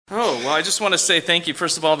Oh, well, I just want to say thank you,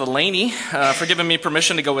 first of all, to Lainey for giving me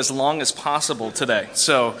permission to go as long as possible today.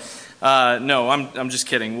 So, no, I'm just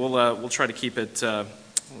kidding. We'll try to keep it.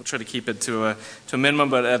 We'll try to keep it to a minimum,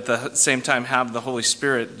 but at the same time have the Holy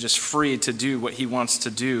Spirit just free to do what He wants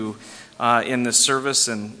to do in this service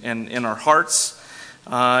and in our hearts.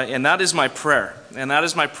 And that is my prayer. And that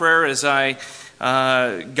is my prayer as I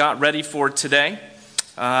got ready for today.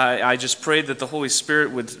 I just prayed that the Holy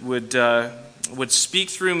Spirit would speak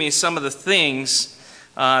through me some of the things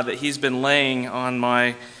that He's been laying on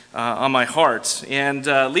my heart. And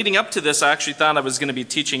leading up to this, I actually thought I was going to be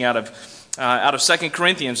teaching out of 2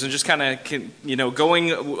 Corinthians and just kind of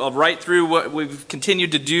going right through what we've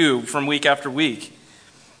continued to do from week after week.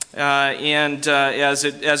 And as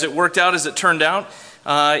it worked out, as it turned out,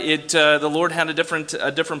 the Lord had a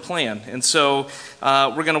different plan, and so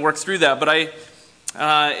we're going to work through that. But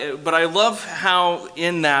I love how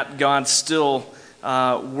in that God still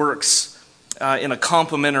works in a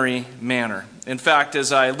complementary manner. In fact,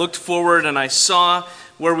 as I looked forward and I saw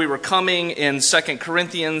where we were coming in 2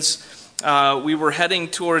 Corinthians, we were heading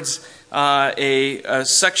towards a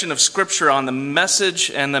section of Scripture on the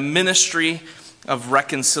message and the ministry of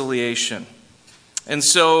reconciliation. And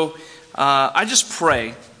so I just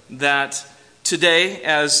pray that today,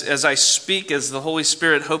 as I speak, as the Holy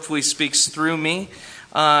Spirit hopefully speaks through me,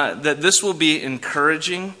 that this will be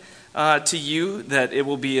encouraging to you, that it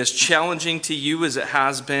will be as challenging to you as it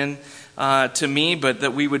has been to me, but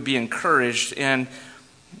that we would be encouraged. And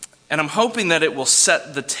I'm hoping that it will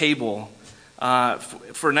set the table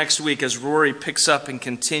for next week as Rory picks up and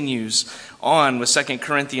continues on with 2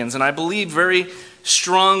 Corinthians. And I believe very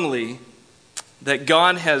strongly that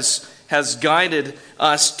God has guided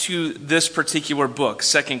us to this particular book,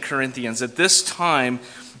 2 Corinthians, at this time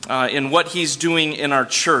in what He's doing in our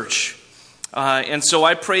church. And so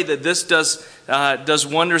I pray that this does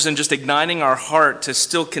wonders in just igniting our heart to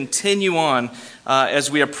still continue on as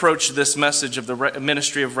we approach this message of the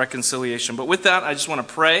ministry of reconciliation. But with that, I just want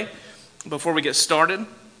to pray before we get started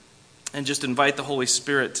and just invite the Holy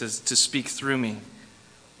Spirit to speak through me.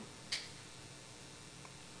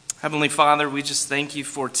 Heavenly Father, we just thank You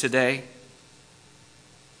for today.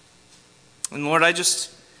 And Lord, I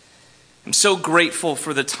just am so grateful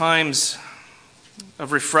for the times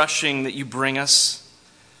of refreshing that You bring us.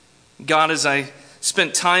 God, as I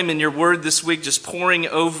spent time in Your Word this week, just poring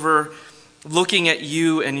over, looking at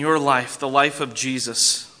You and Your life, the life of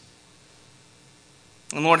Jesus.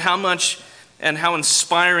 And Lord, how much and how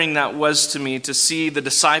inspiring that was to me to see the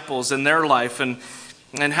disciples and their life and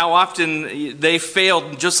how often they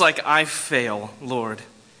failed just like I fail, Lord.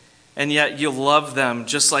 And yet You love them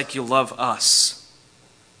just like You love us.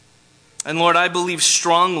 And Lord, I believe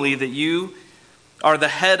strongly that You are the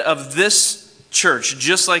head of this church,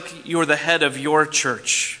 just like You're the head of Your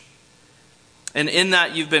church. And in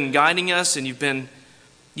that You've been guiding us and You've been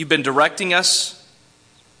directing us.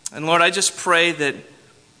 And Lord, I just pray that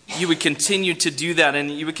You would continue to do that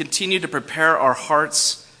and You would continue to prepare our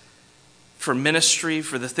hearts for ministry,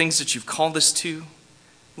 for the things that You've called us to.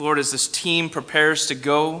 Lord, as this team prepares to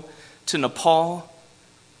go to Nepal,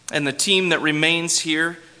 and the team that remains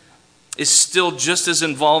here is still just as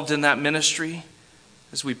involved in that ministry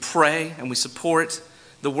as we pray and we support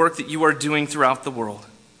the work that You are doing throughout the world.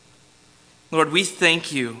 Lord, we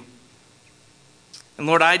thank You. And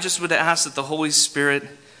Lord, I just would ask that the Holy Spirit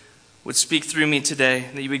would speak through me today,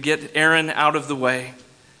 that You would get Aaron out of the way.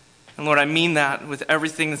 And Lord, I mean that with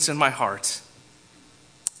everything that's in my heart.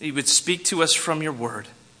 That You would speak to us from Your Word.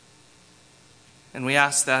 And we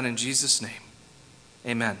ask that in Jesus' name.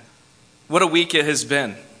 Amen. What a week it has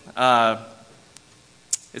been.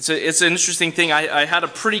 It's an interesting thing. I had a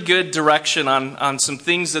pretty good direction on some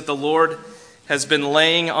things that the Lord has been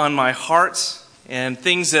laying on my heart and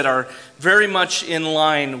things that are very much in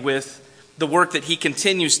line with the work that He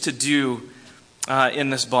continues to do in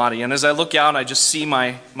this body. And as I look out, I just see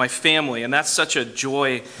my family, and that's such a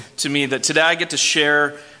joy to me that today I get to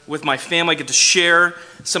share with my family. I get to share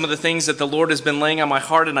some of the things that the Lord has been laying on my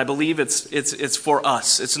heart, and I believe it's for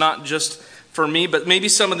us. It's not just for me, but maybe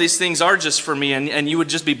some of these things are just for me, and you would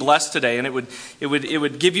just be blessed today, and it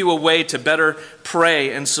would give you a way to better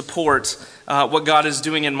pray and support what God is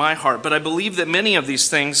doing in my heart. But I believe that many of these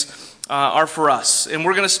things are for us. And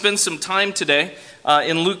we're going to spend some time today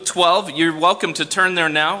in Luke 12. You're welcome to turn there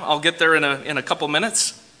now. I'll get there in a couple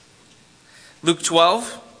minutes. Luke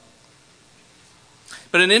 12.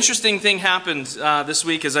 But an interesting thing happened this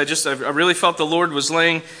week as I really felt the Lord was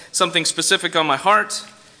laying something specific on my heart.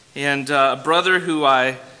 And a brother who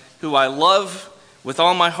I love with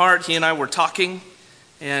all my heart, he and I were talking.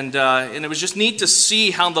 And it was just neat to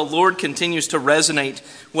see how the Lord continues to resonate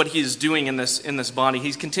what He's doing in this body.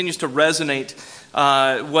 He continues to resonate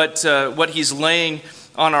what He's laying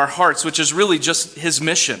on our hearts, which is really just His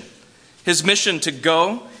mission. His mission to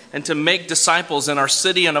go and to make disciples in our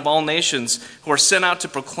city and of all nations who are sent out to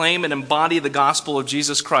proclaim and embody the gospel of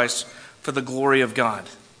Jesus Christ for the glory of God.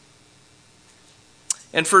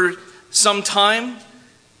 And for some time,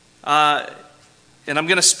 and I'm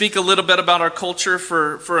going to speak a little bit about our culture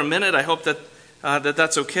for a minute. I hope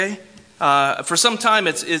that's okay. For some time,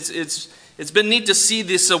 it's been neat to see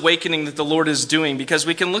this awakening that the Lord is doing, because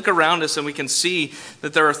we can look around us and we can see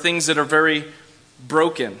that there are things that are very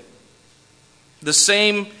broken. The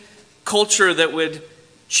same culture that would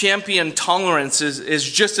champion tolerance is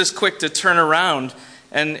just as quick to turn around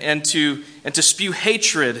and to spew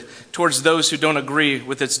hatred towards those who don't agree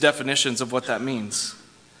with its definitions of what that means.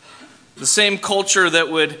 The same culture that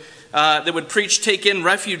would preach take in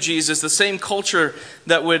refugees is the same culture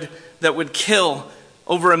that would kill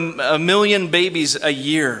over a million babies a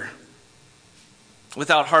year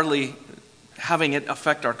without hardly having it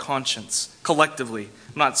affect our conscience collectively.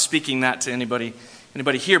 I'm not speaking that to anybody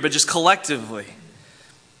here, but just collectively.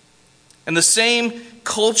 And the same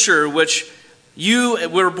culture which you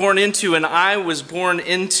were born into and I was born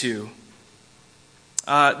into,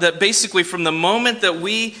 that basically from the moment that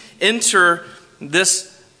we enter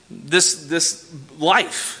this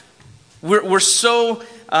life, we're so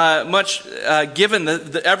much given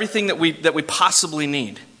everything that we possibly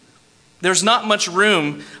need. There's not much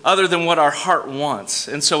room other than what our heart wants.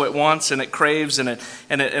 And so it wants and it craves and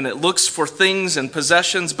it looks for things and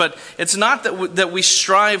possessions. But it's not that we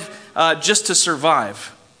strive just to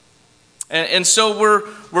survive. And so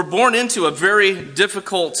we're born into a very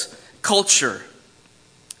difficult culture.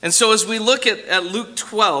 And so as we look at Luke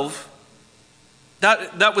 12,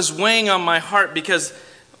 that was weighing on my heart, because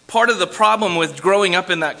part of the problem with growing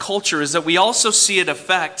up in that culture is that we also see it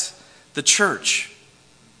affect the church.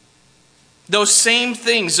 Those same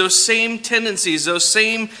things, those same tendencies, those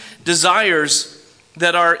same desires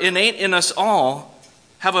that are innate in us all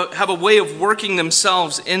have a way of working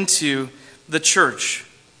themselves into the church.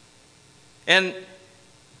 And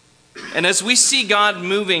as we see God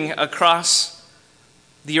moving across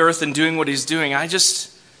the earth and doing what He's doing, I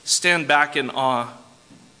just stand back in awe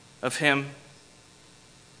of Him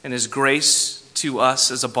and His grace to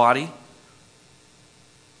us as a body.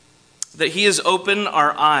 That He has opened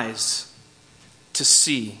our eyes to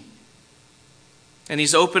see. And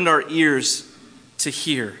He's opened our ears to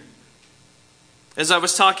hear. As I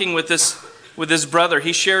was talking with this brother,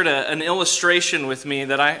 he shared an illustration with me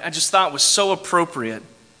that I just thought was so appropriate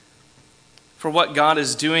for what God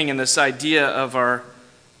is doing in this idea of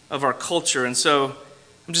our culture. And so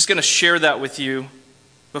I'm just going to share that with you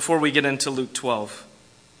before we get into Luke 12.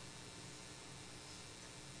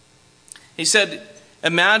 He said,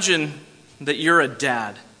 imagine that you're a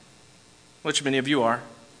dad, which many of you are.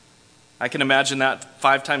 I can imagine that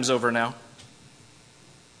 5 times over now.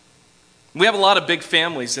 We have a lot of big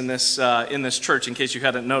families in this church, in case you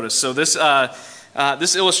hadn't noticed. So this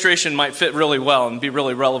illustration might fit really well and be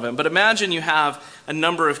really relevant. But imagine you have a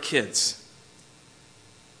number of kids,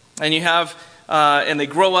 and you have and they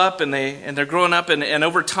grow up and they're growing up, and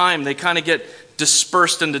over time they kind of get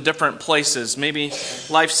dispersed into different places. Maybe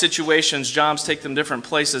life situations, jobs take them different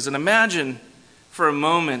places. And imagine for a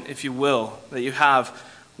moment, if you will, that you have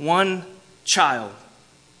one child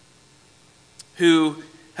who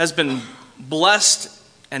has been blessed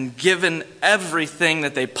and given everything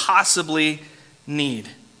that they possibly need.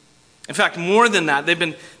 In fact, more than that,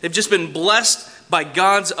 they've just been blessed by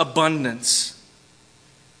God's abundance.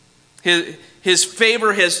 His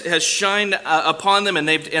favor has shined upon them, and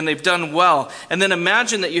they've done well. And then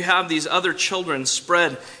imagine that you have these other children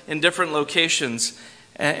spread in different locations,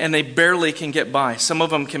 and they barely can get by. Some of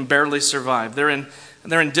them can barely survive. They're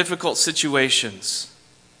in difficult situations.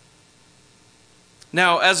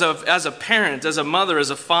 Now, as a parent, as a mother, as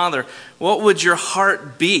a father, what would your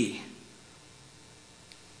heart be?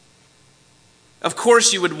 Of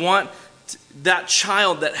course, you would want that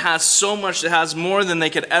child that has so much, that has more than they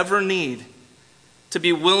could ever need, to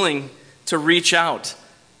be willing to reach out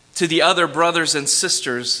to the other brothers and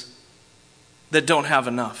sisters that don't have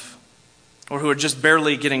enough, or who are just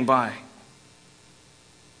barely getting by.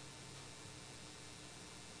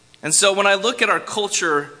 And so when I look at our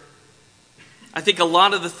culture, I think a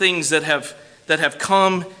lot of the things that have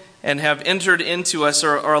come and have entered into us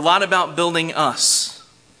are a lot about building us,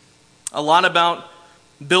 a lot about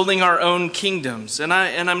building our own kingdoms. And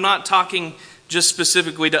I'm not talking just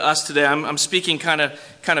specifically to us today. I'm speaking kind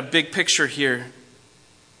of big picture here.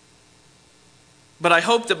 But I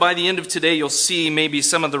hope that by the end of today, you'll see maybe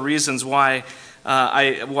some of the reasons why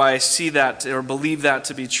I see that or believe that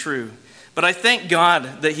to be true. But I thank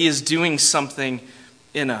God that He is doing something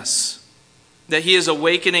in us, that He is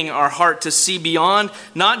awakening our heart to see beyond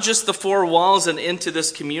not just the four walls and into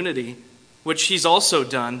this community, which He's also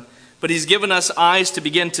done, but He's given us eyes to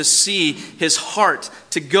begin to see His heart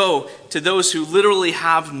to go to those who literally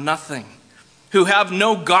have nothing, who have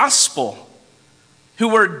no gospel,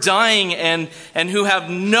 who are dying and who have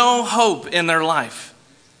no hope in their life.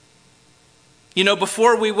 You know,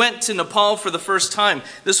 before we went to Nepal for the first time,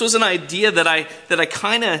 this was an idea that I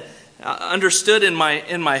kind of understood in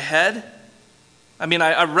my head. I mean,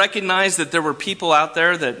 I recognize that there were people out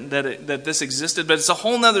there that this existed, but it's a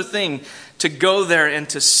whole other thing to go there and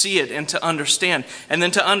to see it and to understand, and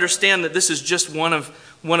then to understand that this is just one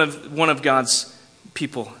of God's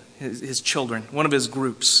people, His children, one of His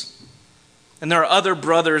groups. And there are other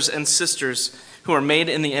brothers and sisters who are made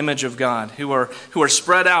in the image of God, who are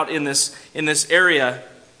spread out in this area,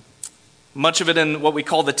 much of it in what we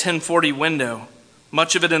call the 1040 window,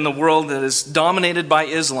 much of it in the world that is dominated by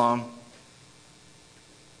Islam,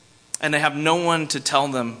 and they have no one to tell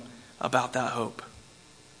them about that hope.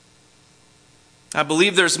 I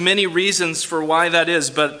believe there's many reasons for why that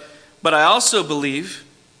is, but I also believe,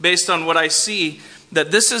 based on what I see,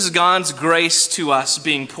 that this is God's grace to us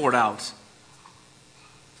being poured out.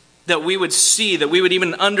 That we would see, that we would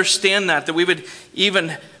even understand that we would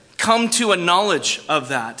even come to a knowledge of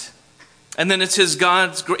that. And then it's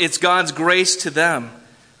God's grace to them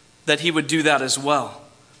that He would do that as well.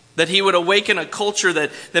 That He would awaken a culture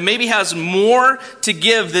that maybe has more to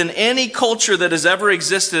give than any culture that has ever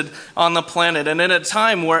existed on the planet. And in a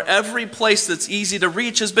time where every place that's easy to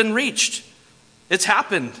reach has been reached. It's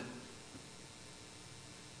happened.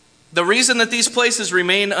 The reason that these places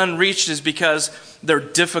remain unreached is because they're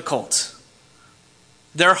difficult.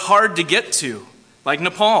 They're hard to get to, like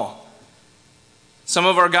Nepal. Some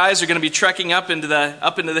of our guys are going to be trekking up into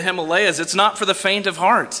the Himalayas. It's not for the faint of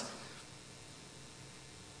heart.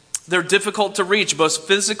 They're difficult to reach, both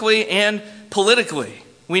physically and politically.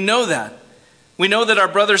 We know that. We know that our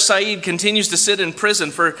brother Saeed continues to sit in prison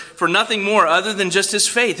for nothing more other than just his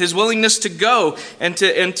faith, his willingness to go and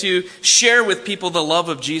to share with people the love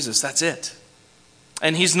of Jesus. That's it.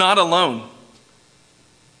 And he's not alone.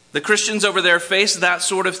 The Christians over there face that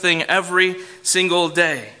sort of thing every single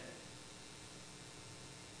day.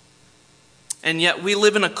 And yet we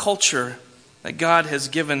live in a culture that God has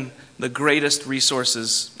given the greatest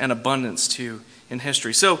resources and abundance to in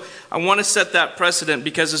history. So I want to set that precedent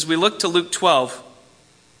because as we look to Luke 12,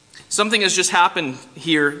 something has just happened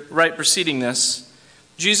here right preceding this.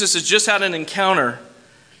 Jesus has just had an encounter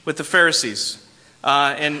with the Pharisees.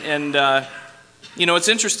 It's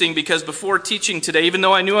interesting because before teaching today, even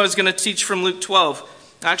though I knew I was going to teach from Luke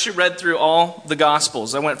 12, I actually read through all the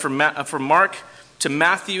Gospels. I went from Mark to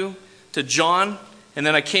Matthew to John, and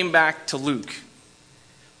then I came back to Luke.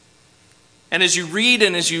 And as you read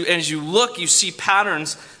and as you look, you see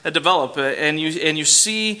patterns that develop, and you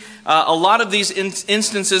see a lot of these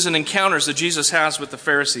instances and encounters that Jesus has with the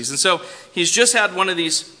Pharisees. And so he's just had one of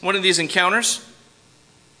these encounters.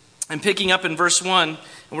 I'm picking up in verse 1,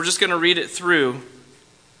 and we're just going to read it through.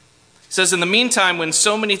 It says, "In the meantime, when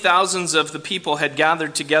so many thousands of the people had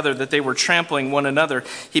gathered together that they were trampling one another,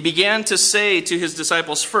 he began to say to his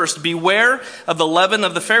disciples first, 'Beware of the leaven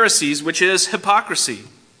of the Pharisees, which is hypocrisy.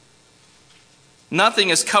 Nothing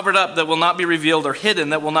is covered up that will not be revealed, or hidden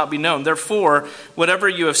that will not be known. Therefore, whatever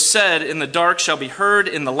you have said in the dark shall be heard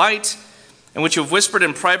in the light, and what you have whispered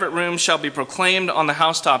in private rooms shall be proclaimed on the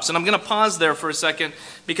housetops.'" And I'm going to pause there for a second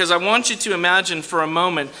because I want you to imagine for a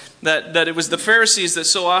moment that it was the Pharisees that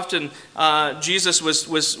so often Jesus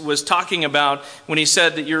was talking about when he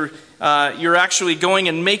said that you're actually going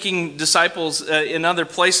and making disciples in other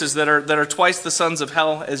places that are twice the sons of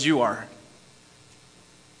hell as you are.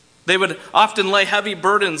 They would often lay heavy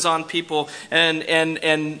burdens on people, and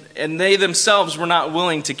they themselves were not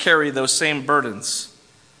willing to carry those same burdens.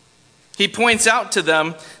 He points out to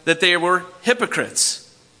them that they were hypocrites.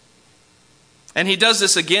 And he does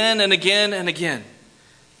this again and again and again.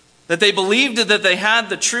 That they believed that they had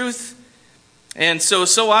the truth. And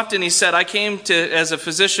so often he said, "I came as a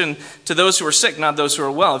physician to those who are sick, not those who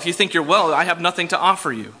are well. If you think you're well, I have nothing to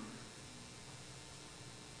offer you."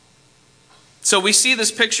 So we see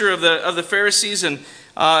this picture of the Pharisees, and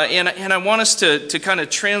I want us to kind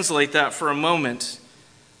of translate that for a moment.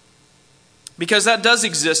 Because that does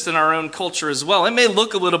exist in our own culture as well. It may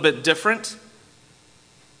look a little bit different,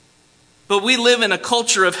 but we live in a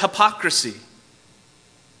culture of hypocrisy.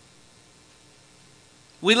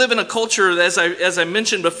 We live in a culture, as I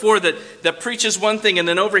mentioned before, that preaches one thing and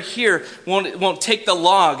then over here won't take the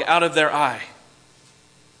log out of their eye.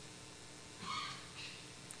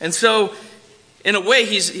 And so, in a way,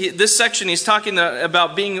 this section he's talking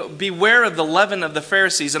about beware of the leaven of the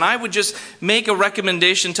Pharisees. And I would just make a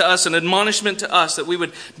recommendation to us, an admonishment to us, that we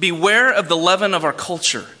would beware of the leaven of our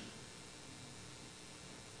culture.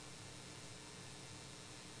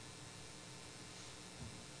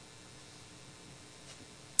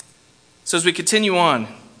 So as we continue on,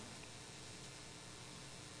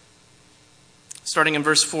 starting in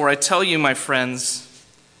verse 4, I tell you, my friends,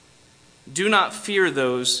 do not fear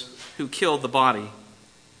those who kill the body,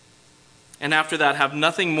 and after that have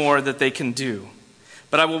nothing more that they can do.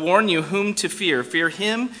 But I will warn you whom to fear. Fear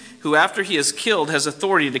him who after he is killed has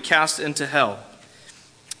authority to cast into hell.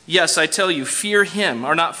 Yes, I tell you, fear him.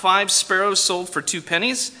 Are not 5 sparrows sold for 2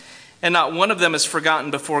 pennies? And not one of them is forgotten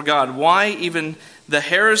before God. Why, even the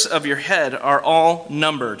hairs of your head are all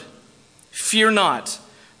numbered. Fear not,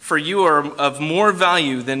 for you are of more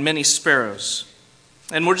value than many sparrows.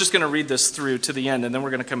 And we're just going to read this through to the end, and then we're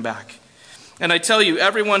going to come back. And I tell you,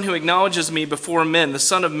 everyone who acknowledges me before men, the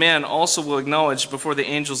Son of Man also will acknowledge before the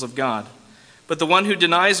angels of God. But the one who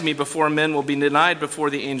denies me before men will be denied before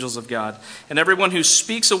the angels of God. And everyone who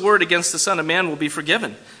speaks a word against the Son of Man will be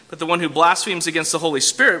forgiven. But the one who blasphemes against the Holy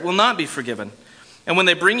Spirit will not be forgiven. And when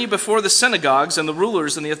they bring you before the synagogues and the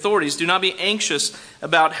rulers and the authorities, do not be anxious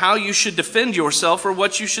about how you should defend yourself or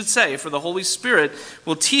what you should say, for the Holy Spirit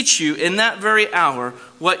will teach you in that very hour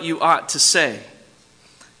what you ought to say.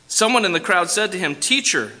 Someone in the crowd said to him,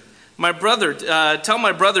 Teacher, tell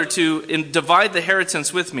my brother to divide the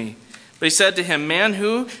inheritance with me. But he said to him, Man,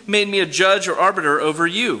 who made me a judge or arbiter over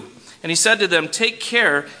you? And he said to them, Take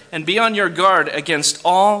care and be on your guard against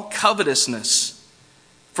all covetousness.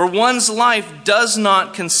 For one's life does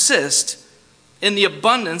not consist in the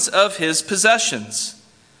abundance of his possessions.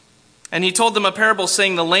 And he told them a parable,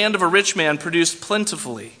 saying, The land of a rich man produced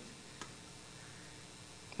plentifully,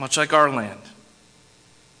 much like our land.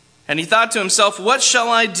 And he thought to himself, What shall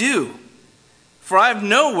I do? For I have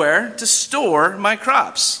nowhere to store my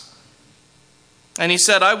crops. And he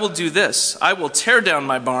said, I will do this. I will tear down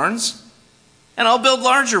my barns, and I'll build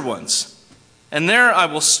larger ones. And there I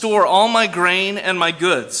will store all my grain and my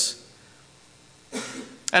goods.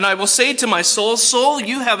 And I will say to my soul, Soul,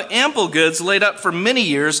 you have ample goods laid up for many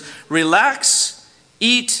years. Relax,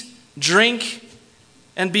 eat, drink,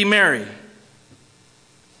 and be merry.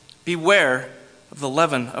 Beware of the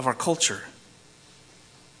leaven of our culture.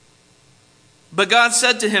 But God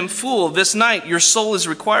said to him, Fool, this night your soul is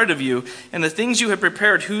required of you, and the things you have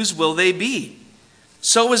prepared, whose will they be?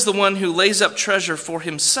 So is the one who lays up treasure for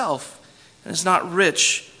himself and is not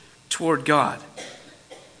rich toward God.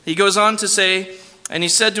 He goes on to say, And he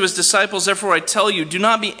said to his disciples, Therefore I tell you, do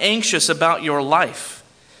not be anxious about your life,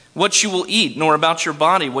 what you will eat, nor about your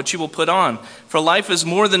body, what you will put on. For life is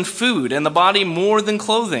more than food, and the body more than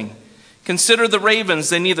clothing. Consider the ravens,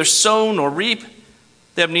 they neither sow nor reap.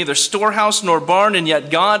 They have neither storehouse nor barn, and yet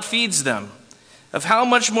God feeds them. Of how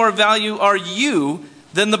much more value are you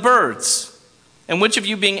than the birds? And which of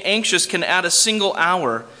you, being anxious, can add a single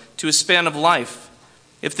hour to a span of life?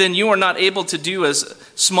 If then you are not able to do as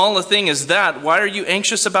small a thing as that, why are you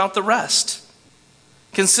anxious about the rest?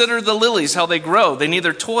 Consider the lilies, how they grow. They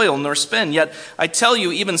neither toil nor spin. Yet I tell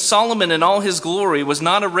you, even Solomon in all his glory was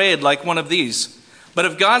not arrayed like one of these. But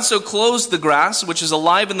if God so clothes the grass, which is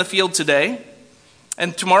alive in the field today,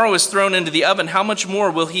 and tomorrow is thrown into the oven, how much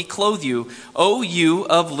more will he clothe you, O you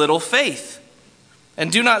of little faith?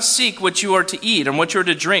 And do not seek what you are to eat and what you are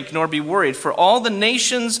to drink, nor be worried, for all the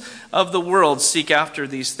nations of the world seek after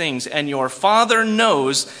these things, and your Father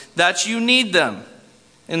knows that you need them.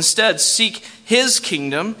 Instead, seek his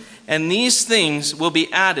kingdom, and these things will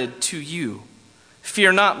be added to you.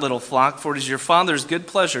 Fear not, little flock, for it is your Father's good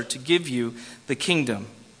pleasure to give you the kingdom.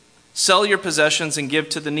 Sell your possessions and give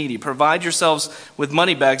to the needy. Provide yourselves with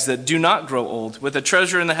money bags that do not grow old, with a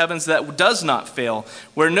treasure in the heavens that does not fail,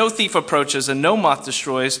 where no thief approaches and no moth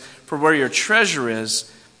destroys. For where your treasure is,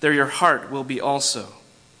 there your heart will be also.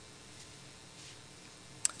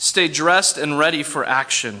 Stay dressed and ready for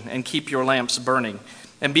action, and keep your lamps burning.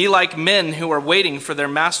 And be like men who are waiting for their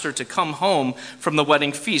master to come home from the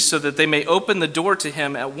wedding feast, so that they may open the door to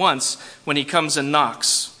him at once when he comes and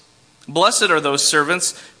knocks. Blessed are those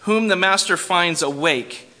servants whom the master finds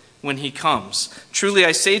awake when he comes. Truly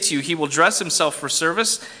I say to you, he will dress himself for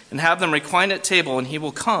service and have them recline at table, and he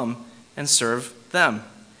will come and serve them.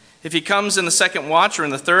 If he comes in the second watch or in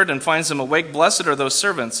the third and finds them awake, blessed are those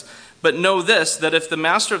servants. But know this, that if the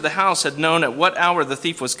master of the house had known at what hour the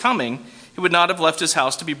thief was coming, he would not have left his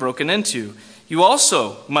house to be broken into. You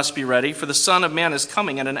also must be ready, for the Son of Man is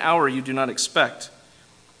coming at an hour you do not expect."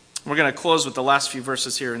 We're going to close with the last few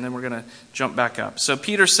verses here, and then we're going to jump back up. So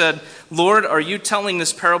Peter said, "Lord, are you telling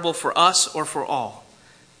this parable for us or for all?"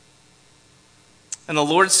 And the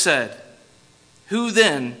Lord said, "Who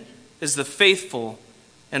then is the faithful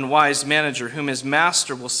and wise manager whom his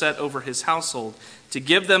master will set over his household to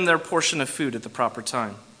give them their portion of food at the proper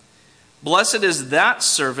time? Blessed is that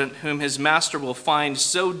servant whom his master will find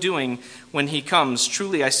so doing when he comes.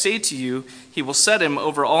 Truly I say to you, he will set him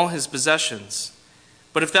over all his possessions.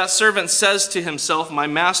 But if that servant says to himself, 'My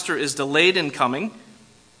master is delayed in coming,'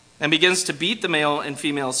 and begins to beat the male and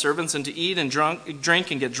female servants and to eat and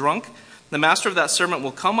drink and get drunk, the master of that servant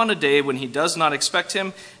will come on a day when he does not expect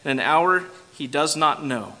him, and an hour he does not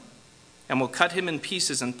know, and will cut him in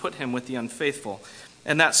pieces and put him with the unfaithful.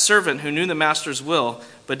 And that servant who knew the master's will,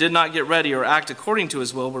 but did not get ready or act according to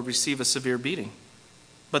his will receive a severe beating.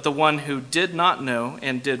 But the one who did not know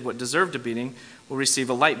and did what deserved a beating will receive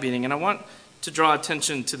a light beating." And I want to draw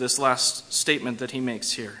attention to this last statement that he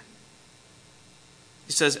makes here.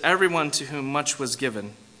 He says, "Everyone to whom much was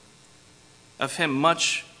given, of him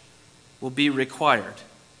much will be required.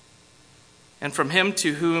 And from him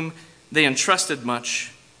to whom they entrusted much,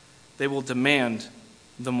 they will demand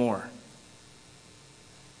the more."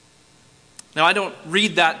 Now, I don't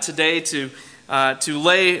read that today to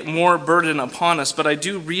lay more burden upon us, but I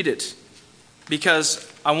do read it because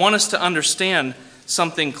I want us to understand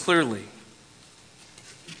something clearly.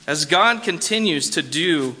 As God continues to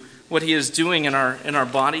do what he is doing in our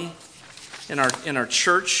body, in our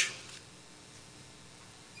church,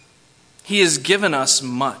 he has given us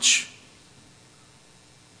much.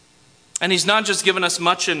 And he's not just given us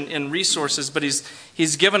much in resources, but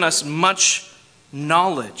he's given us much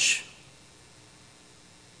knowledge.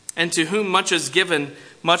 And to whom much is given,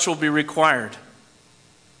 much will be required.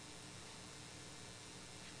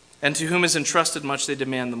 And to whom is entrusted much, they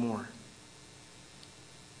demand the more.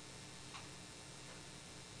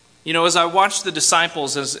 You know, as I watch the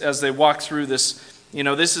disciples as they walk through this,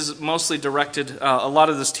 this is mostly directed, a lot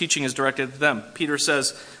of this teaching is directed at them. Peter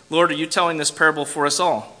says, "Lord, are you telling this parable for us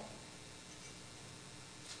all?"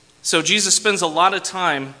 So Jesus spends a lot of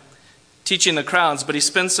time teaching the crowds, but he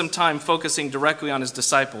spends some time focusing directly on his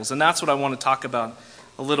disciples. And that's what I want to talk about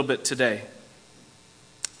a little bit today.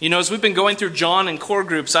 As we've been going through John and core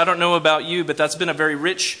groups, I don't know about you, but that's been a very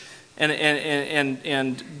rich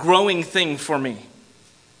and growing thing for me.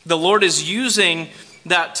 The Lord is using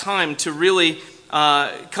that time to really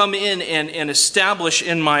come in and establish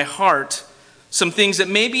in my heart some things that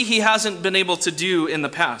maybe he hasn't been able to do in the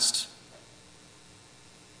past.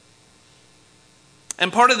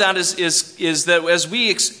 And part of that is that as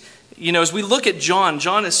we look at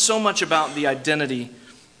John is so much about the identity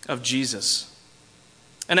of Jesus.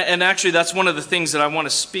 And actually that's one of the things that I want to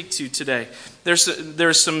speak to today.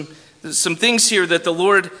 There's some things here that the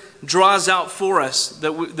Lord draws out for us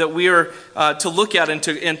that we are to look at and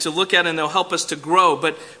to look at, and they'll help us to grow.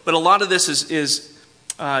 But a lot of this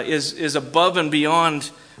is above and beyond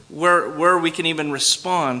where we can even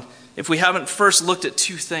respond if we haven't first looked at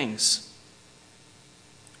two things.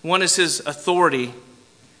 One is his authority.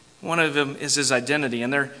 One of them is his identity,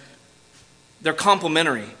 and they're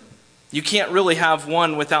complementary. You can't really have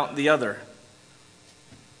one without the other.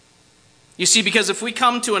 You see, because if we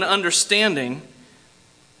come to an understanding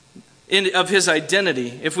of his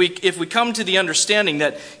identity, if we come to the understanding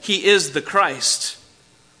that he is the Christ,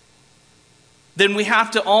 then we have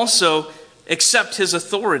to also accept his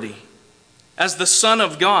authority as the Son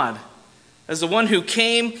of God, as the one who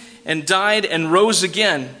came and died and rose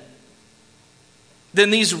again.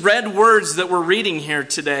 Then these red words that we're reading here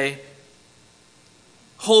today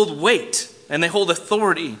hold weight and they hold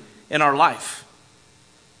authority in our life.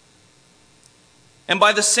 And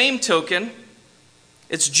by the same token,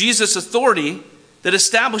 it's Jesus' authority that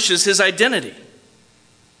establishes his identity.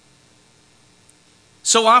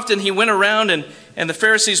 So often he went around and the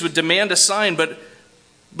Pharisees would demand a sign,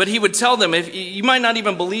 but he would tell them, if you might not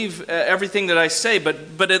even believe everything that I say,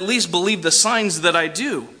 but at least believe the signs that I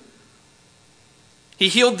do. He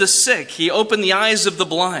healed the sick. He opened the eyes of the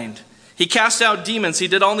blind. He cast out demons. He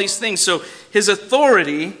did all these things. So his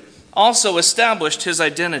authority also established his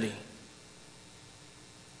identity.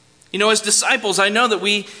 As disciples, I know that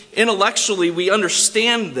we intellectually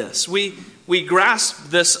understand this. We grasp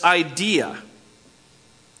this idea.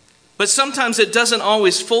 But sometimes it doesn't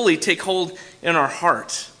always fully take hold in our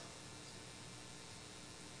heart.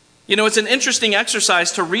 It's an interesting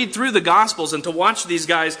exercise to read through the Gospels and to watch these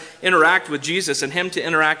guys interact with Jesus and him to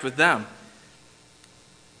interact with them.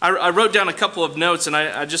 I wrote down a couple of notes, and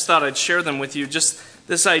I just thought I'd share them with you. Just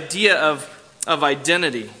this idea of of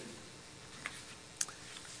identity.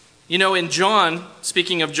 You know, in John,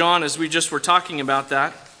 speaking of John, as we just were talking about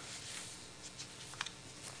that,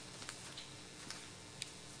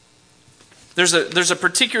 there's a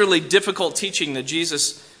particularly difficult teaching that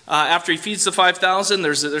Jesus, after he feeds the 5,000,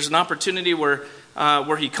 there's an opportunity where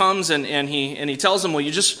he comes and he tells them, well,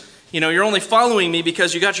 you're only following me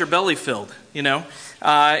because you got your belly filled,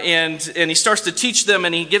 and he starts to teach them,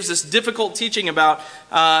 and he gives this difficult teaching about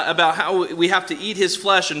how we have to eat his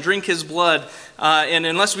flesh and drink his blood, and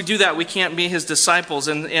unless we do that, we can't be his disciples.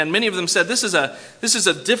 And many of them said, this is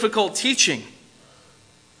a difficult teaching.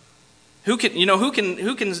 Who can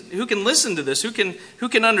listen to this? Who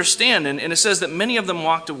can understand? And it says that many of them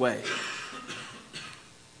walked away.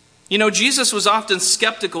 Jesus was often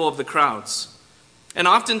skeptical of the crowds. And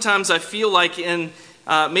oftentimes I feel like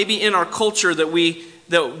maybe in our culture that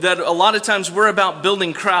a lot of times we're about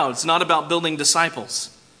building crowds, not about building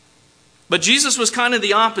disciples. But Jesus was kind of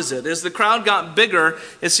the opposite. As the crowd got bigger,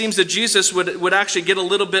 it seems that Jesus would actually get a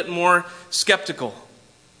little bit more skeptical.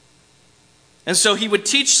 And so he would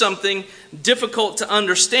teach something difficult to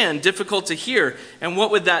understand, difficult to hear. And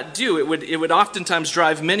what would that do? It would oftentimes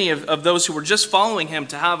drive many of those who were just following him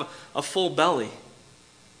to have a full belly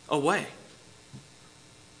away.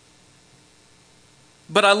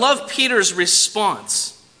 But I love Peter's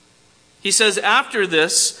response. He says, after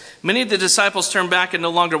this, many of the disciples turned back and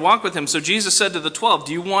no longer walked with him. So Jesus said to the 12,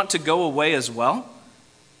 do you want to go away as well?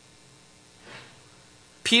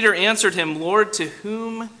 Peter answered him, Lord, to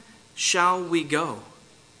whom shall we go?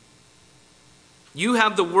 You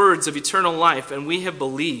have the words of eternal life, and we have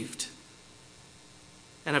believed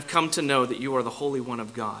and have come to know that you are the Holy One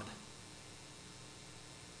of God.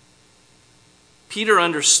 Peter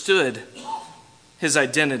understood his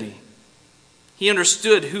identity. He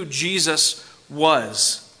understood who Jesus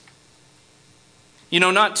was.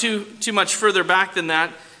 Not too much further back than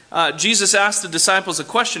that, Jesus asked the disciples a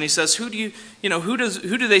question. He says, who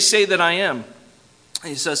do they say that I am?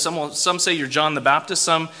 He says, some say you're John the Baptist,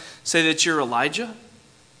 some say that you're Elijah.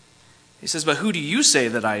 He says, but who do you say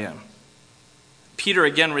that I am? Peter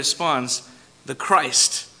again responds, the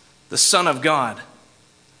Christ, the Son of God.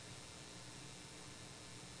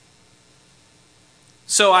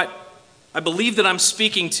 So I believe that I'm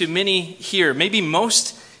speaking to many here, maybe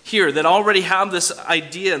most here, that already have this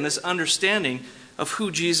idea and this understanding of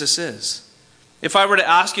who Jesus is. If I were to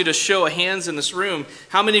ask you to show of hands in this room,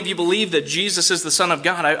 how many of you believe that Jesus is the Son of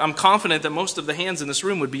God? I'm confident that most of the hands in this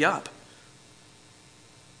room would be up.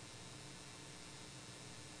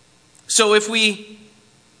 So if we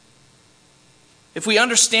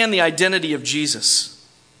understand the identity of Jesus,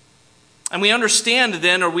 and we understand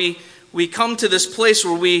then, or we come to this place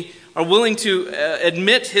where we are willing to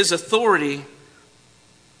admit his authority,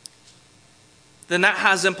 then that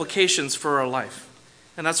has implications for our life.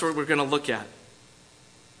 And that's what we're going to look at.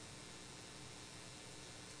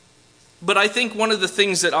 But I think one of the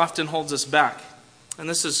things that often holds us back, and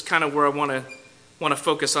this is kind of where I want to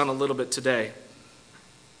focus on a little bit today.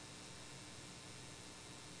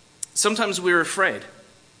 Sometimes we're afraid.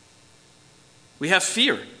 We have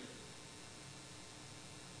fear.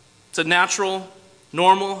 It's a natural,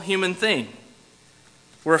 normal human thing.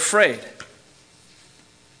 We're afraid.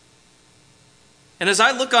 And as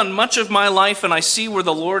I look on much of my life and I see where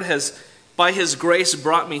the Lord has, by his grace,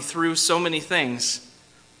 brought me through so many things,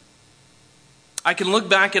 I can look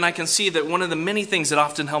back and I can see that one of the many things that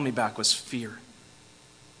often held me back was fear.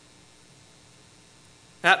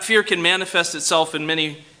 That fear can manifest itself in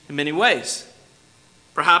many ways.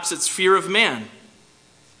 Perhaps it's fear of man.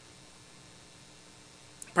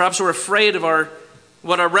 Perhaps we're afraid of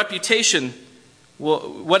what our reputation,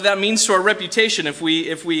 what that means to our reputation if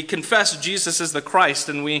we confess Jesus as the Christ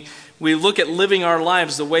and we look at living our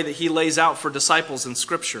lives the way that he lays out for disciples in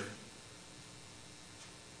Scripture.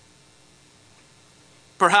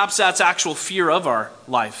 Perhaps that's actual fear of our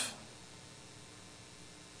life.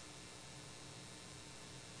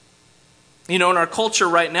 In our culture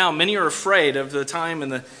right now, many are afraid of the time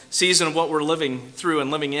and the season of what we're living through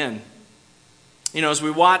and living in. As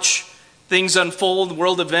we watch things unfold,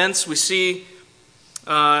 world events, we see,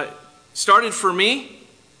 started for me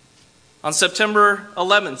on September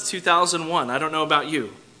 11th, 2001. I don't know about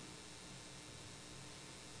you.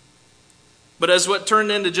 But as what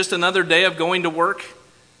turned into just another day of going to work,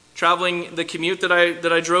 traveling the commute that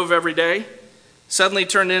I drove every day, suddenly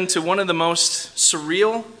turned into one of the most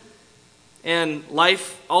surreal and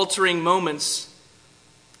life-altering moments.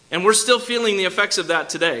 And we're still feeling the effects of that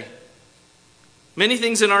today. Many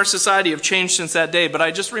things in our society have changed since that day, but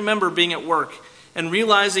I just remember being at work and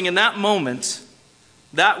realizing in that moment,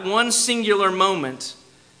 that one singular moment,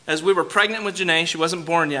 as we were pregnant with Janae. She wasn't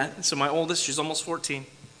born yet, so my oldest, she's almost 14.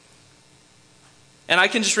 And I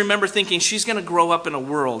can just remember thinking, she's going to grow up in a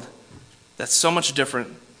world that's so much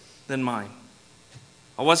different than mine.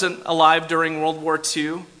 I wasn't alive during World War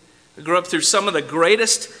II. I grew up through some of the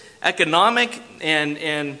greatest economic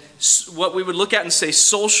and what we would look at and say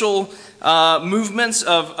social movements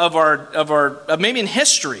of maybe in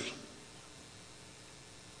history.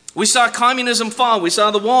 We saw communism fall. We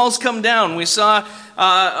saw the walls come down. We saw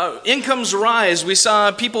incomes rise. We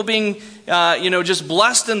saw people being, just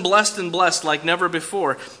blessed and blessed and blessed like never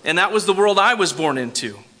before. And that was the world I was born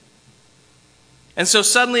into. And so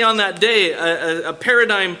suddenly on that day, a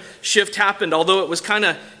paradigm shift happened. Although it was kind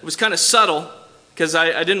of subtle, because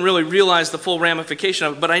I didn't really realize the full ramification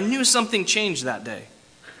of it. But I knew something changed that day.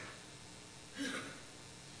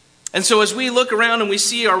 And so as we look around and we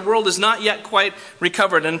see our world is not yet quite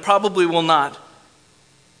recovered, and probably will not,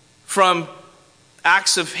 from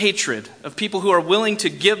acts of hatred, of people who are willing to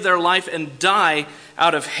give their life and die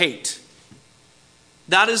out of hate.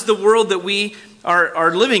 That is the world that we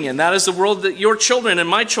are living in. That is the world that your children and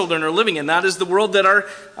my children are living in. That is the world that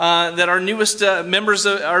our newest members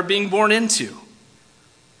are being born into.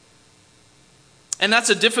 And that's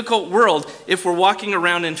a difficult world if we're walking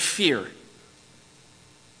around in fear.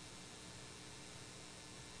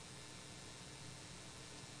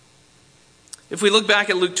 If we look back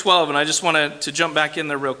at Luke 12, and I just want to jump back in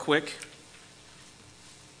there real quick.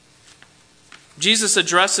 Jesus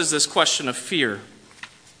addresses this question of fear.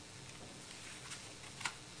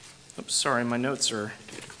 Oops, sorry, my notes are...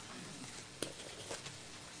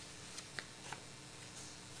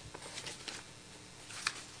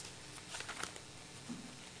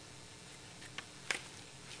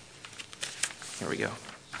 Here we go.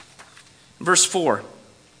 Verse 4.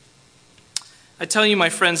 I tell you, my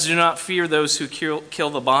friends, do not fear those who kill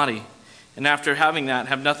the body, and after having that,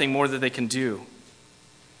 have nothing more that they can do.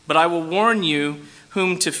 But I will warn you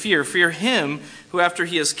whom to fear. Fear him who, after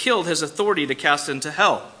he is killed, has authority to cast into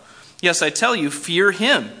hell. Yes, I tell you, fear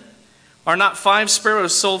him. Are not 5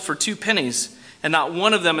 sparrows sold for 2 pennies, and not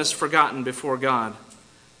one of them is forgotten before God?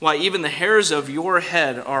 Why, even the hairs of your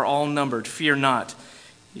head are all numbered. Fear not.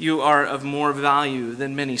 You are of more value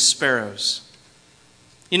than many sparrows.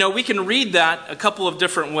 You know, we can read that a couple of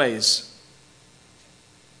different ways.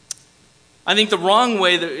 I think the wrong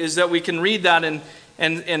way is that we can read that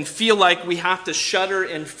and feel like we have to shudder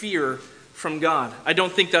in fear from God. I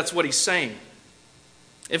don't think that's what he's saying.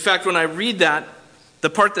 In fact, when I read that, the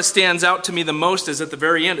part that stands out to me the most is at the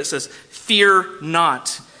very end. It says, fear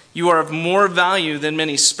not. You are of more value than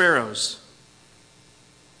many sparrows.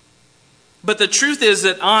 But the truth is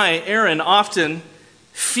that I, Aaron, often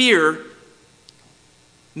fear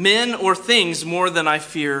men or things more than I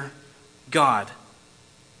fear God.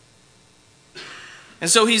 And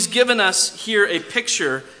so he's given us here a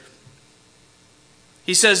picture.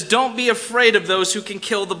 He says, don't be afraid of those who can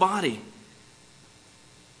kill the body.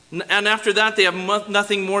 And after that, they have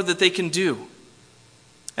nothing more that they can do.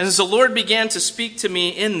 And as the Lord began to speak to me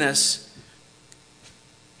in this,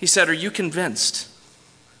 he said, are you convinced?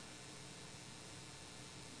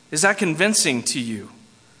 Is that convincing to you?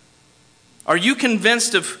 Are you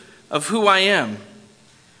convinced of who I am?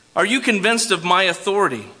 Are you convinced of my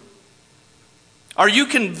authority? Are you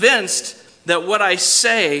convinced that what I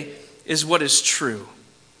say is what is true?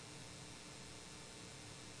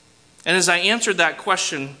 And as I answered that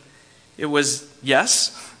question, it was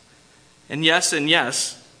yes, and yes, and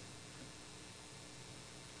yes.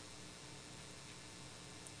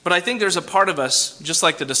 But I think there's a part of us, just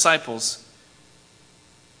like the disciples,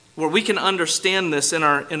 where we can understand this in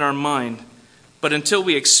our mind, but until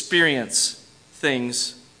we experience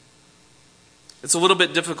things, it's a little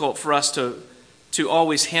bit difficult for us to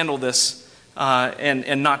always handle this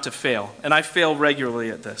and not to fail. And I fail regularly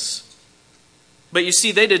at this. But you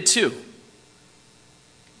see, they did too.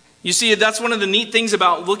 You see, that's one of the neat things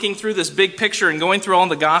about looking through this big picture and going through all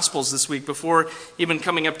the Gospels this week before even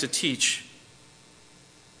coming up to teach,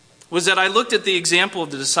 was that I looked at the example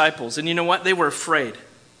of the disciples, and you know what? They were afraid.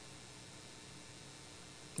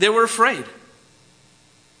 They were afraid.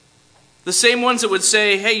 The same ones that would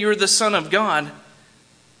say, hey, you're the Son of God,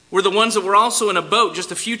 were the ones that were also in a boat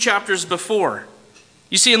just a few chapters before.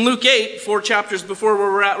 You see, in Luke 8, 4 chapters before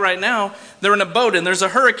where we're at right now, they're in a boat and there's a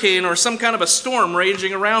hurricane or some kind of a storm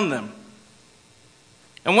raging around them.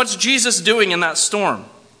 And what's Jesus doing in that storm?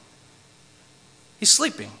 He's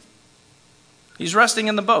sleeping. He's resting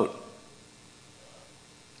in the boat.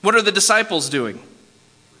 What are the disciples doing?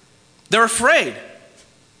 They're afraid.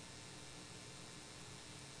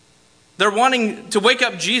 They're wanting to wake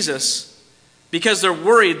up Jesus because they're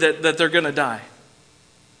worried that they're going to die.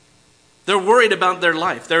 They're worried about their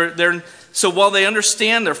life. So while they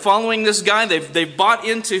understand they're following this guy, they've bought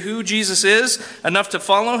into who Jesus is enough to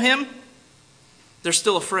follow him, they're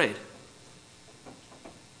still afraid.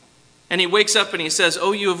 And he wakes up and he says,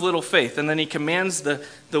 "Oh, you of little faith." And then he commands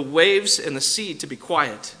the waves and the sea to be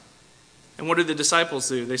quiet. And what do the disciples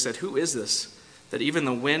do? They said, "Who is this, that even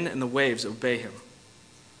the wind and the waves obey him?"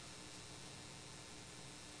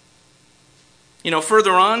 You know,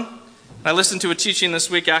 further on, I listened to a teaching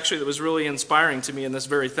this week actually that was really inspiring to me in this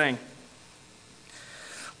very thing.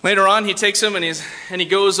 Later on, he takes him and he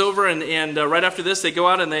goes over and right after this, they go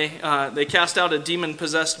out and they cast out a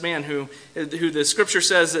demon-possessed man who the scripture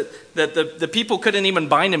says that the people couldn't even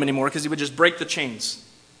bind him anymore because he would just break the chains.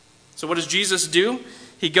 So what does Jesus do?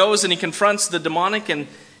 He goes and he confronts the demonic, and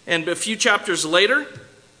a few chapters later,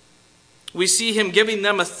 we see him giving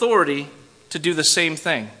them authority to do the same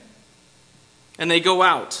thing. And they go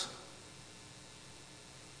out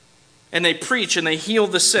and they preach and they heal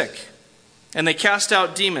the sick. And they cast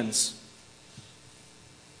out demons.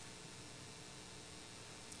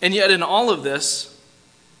 And yet in all of this,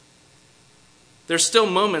 there's still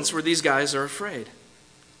moments where these guys are afraid,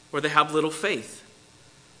 where they have little faith.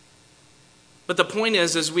 But the point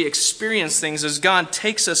is, as we experience things, as God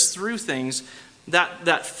takes us through things,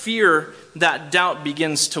 that fear, that doubt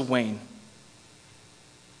begins to wane.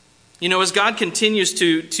 You know, as God continues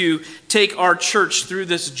to take our church through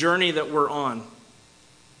this journey that we're on,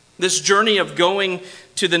 this journey of going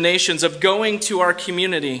to the nations, of going to our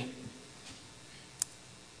community,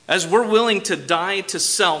 as we're willing to die to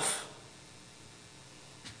self,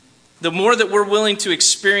 the more that we're willing to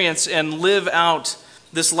experience and live out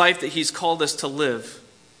this life that he's called us to live,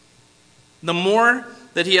 the more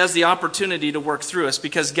that he has the opportunity to work through us,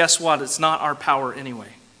 because guess what? It's not our power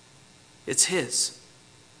anyway. It's his.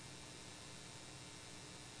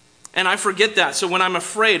 And I forget that. So when I'm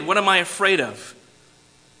afraid, what am I afraid of?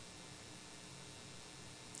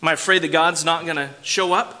 Am I afraid that God's not going to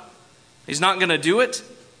show up? He's not going to do it?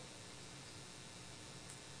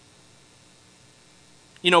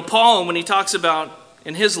 You know, Paul, when he talks about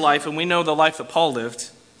in his life, and we know the life that Paul lived,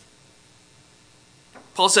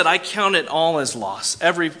 Paul said, "I count it all as loss,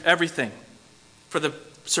 everything, for the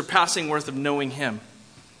surpassing worth of knowing him."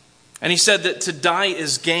 And he said that to die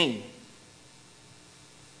is gain.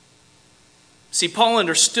 See, Paul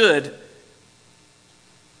understood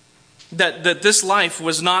that this life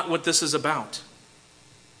was not what this is about.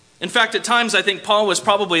 In fact, at times I think Paul was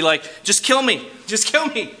probably like, "Just kill me,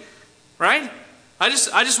 right? I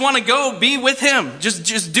just want to go be with him.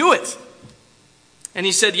 Just do it." And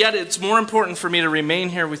he said, "Yet it's more important for me to remain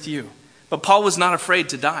here with you." But Paul was not afraid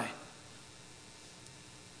to die.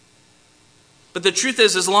 But the truth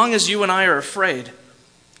is, as long as you and I are afraid,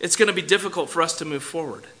 it's going to be difficult for us to move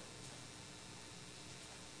forward.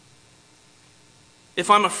 If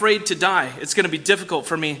I'm afraid to die, it's going to be difficult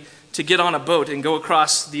for me to get on a boat and go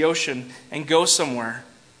across the ocean and go somewhere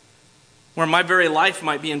where my very life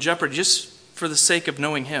might be in jeopardy just for the sake of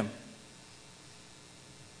knowing him.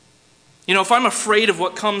 You know, if I'm afraid of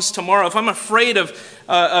what comes tomorrow, if I'm afraid of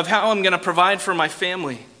how I'm going to provide for my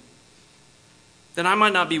family, then I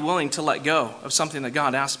might not be willing to let go of something that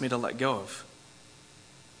God asked me to let go of.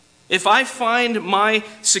 If I find my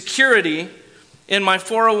security in my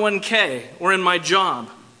 401k or in my job,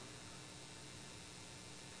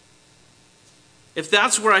 if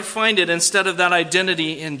that's where I find it instead of that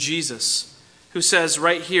identity in Jesus, who says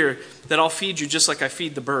right here that I'll feed you just like I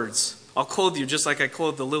feed the birds, I'll clothe you just like I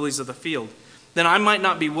clothe the lilies of the field, then I might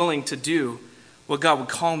not be willing to do what God would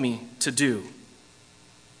call me to do.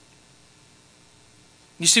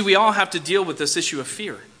 You see, we all have to deal with this issue of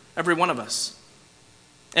fear, every one of us.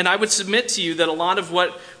 And I would submit to you that a lot of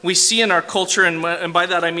what we see in our culture, and by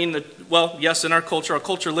that I mean that, well, yes, in our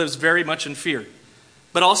culture lives very much in fear.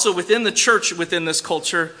 But also within the church, within this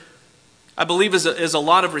culture, I believe is a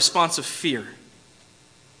lot of responsive fear.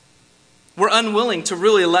 We're unwilling to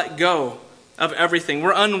really let go of everything.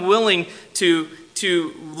 We're unwilling to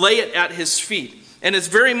lay it at his feet. And it's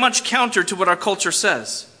very much counter to what our culture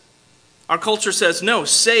says. Our culture says, no,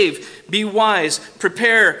 save, be wise,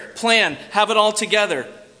 prepare, plan, have it all together.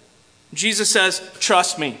 Jesus says,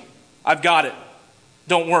 trust me, I've got it.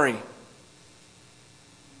 Don't worry.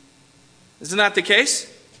 Isn't that the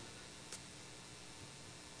case?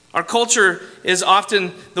 Our culture is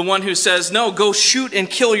often the one who says, no, go shoot and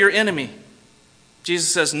kill your enemy.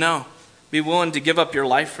 Jesus says, no, be willing to give up your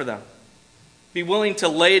life for them. Be willing to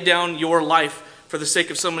lay down your life for the sake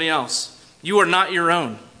of somebody else. You are not your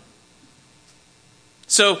own.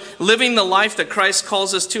 So living the life that Christ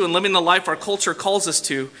calls us to and living the life our culture calls us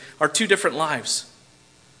to are two different lives.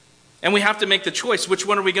 And we have to make the choice. Which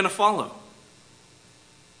one are we going to follow?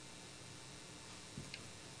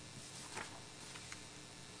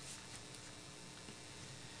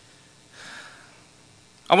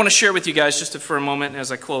 I want to share with you guys just for a moment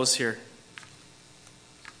as I close here.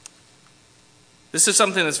 This is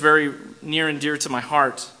something that's very near and dear to my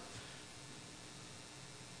heart.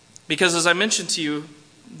 Because as I mentioned to you,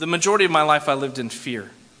 the majority of my life I lived in fear.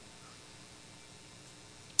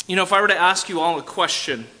 You know, if I were to ask you all a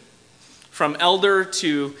question, from elder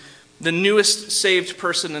to the newest saved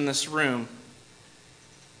person in this room,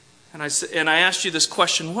 and I asked you this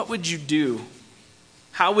question, what would you do?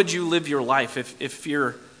 How would you live your life if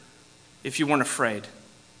you weren't afraid?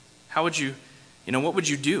 How would you, what would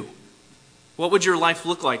you do? What would your life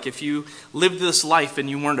look like if you lived this life and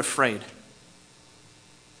you weren't afraid?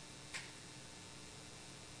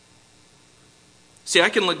 See, I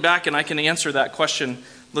can look back and I can answer that question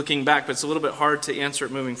looking back, but it's a little bit hard to answer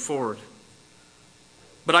it moving forward.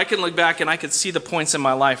 But I can look back and I could see the points in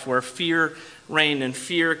my life where fear reigned and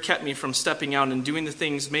fear kept me from stepping out and doing the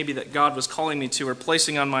things maybe that God was calling me to or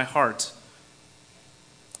placing on my heart.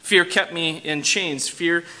 Fear kept me in chains.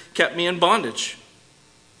 Fear kept me in bondage.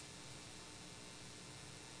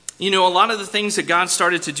 You know, a lot of the things that God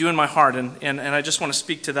started to do in my heart, and I just want to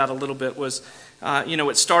speak to that a little bit, was,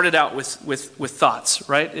 it started out with thoughts,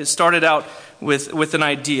 right? It started out with an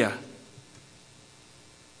idea.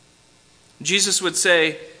 Jesus would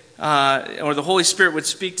say, or the Holy Spirit would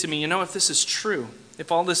speak to me, if this is true,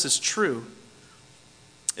 if all this is true,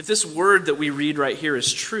 if this word that we read right here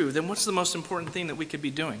is true, then what's the most important thing that we could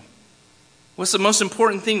be doing? What's the most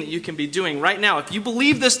important thing that you can be doing right now? If you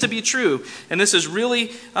believe this to be true, and this is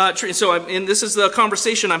really true, and this is the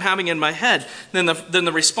conversation I'm having in my head, then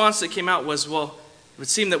the response that came out was, well, it would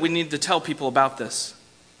seem that we need to tell people about this.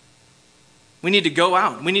 We need to go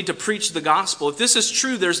out. We need to preach the gospel. If this is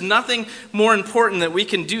true, there's nothing more important that we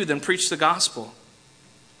can do than preach the gospel.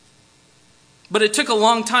 But it took a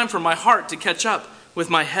long time for my heart to catch up with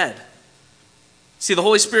my head. See, the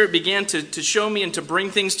Holy Spirit began to show me and to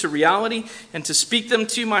bring things to reality and to speak them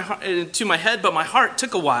to my head, but my heart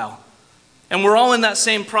took a while. And we're all in that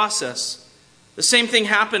same process. The same thing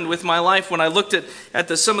happened with my life when I looked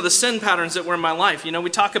at some of the sin patterns that were in my life. We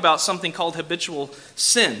talk about something called habitual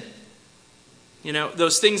sin.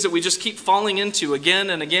 Those things that we just keep falling into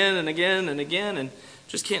again and again and again and again and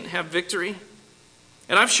just can't have victory.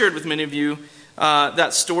 And I've shared with many of you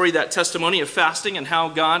that story, that testimony of fasting and how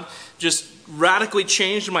God just radically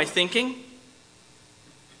changed my thinking.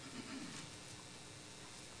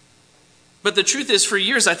 But the truth is, for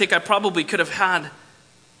years, I think I probably could have had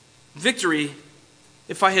victory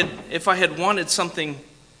if I had wanted something.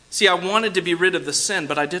 See, I wanted to be rid of the sin,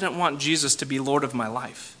 but I didn't want Jesus to be Lord of my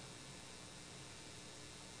life.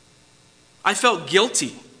 I felt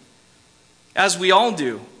guilty, as we all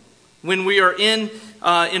do, when we are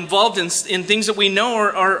involved in things that we know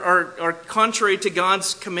are contrary to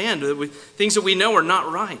God's command, things that we know are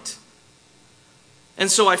not right. And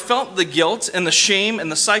so I felt the guilt and the shame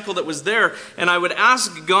and the cycle that was there, and I would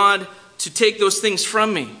ask God to take those things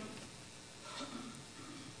from me.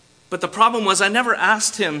 But the problem was I never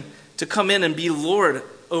asked Him to come in and be Lord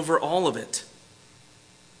over all of it.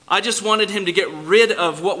 I just wanted Him to get rid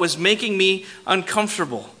of what was making me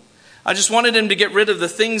uncomfortable. I just wanted Him to get rid of the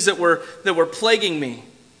things that were plaguing me.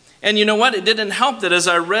 And you know what? It didn't help that as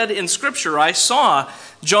I read in Scripture, I saw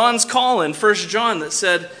John's call in 1 John that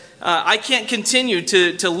said, I can't continue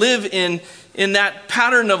to live in that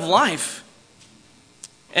pattern of life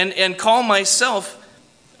and call myself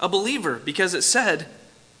a believer, because it said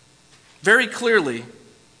very clearly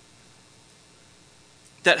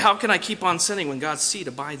that how can I keep on sinning when God's seed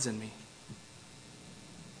abides in me?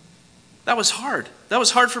 That was hard. That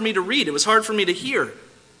was hard for me to read. It was hard for me to hear.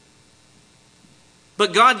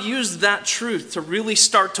 But God used that truth to really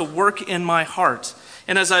start to work in my heart.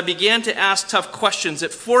 And as I began to ask tough questions,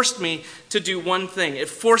 it forced me to do one thing. It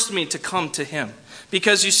forced me to come to Him.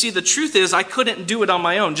 Because you see, the truth is I couldn't do it on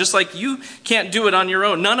my own, just like you can't do it on your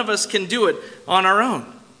own. None of us can do it on our own.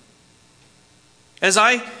 As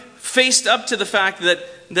I faced up to the fact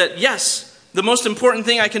that yes, the most important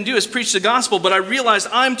thing I can do is preach the gospel, but I realized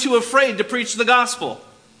I'm too afraid to preach the gospel.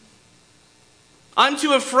 I'm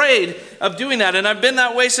too afraid of doing that, and I've been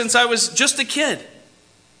that way since I was just a kid.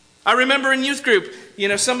 I remember in youth group,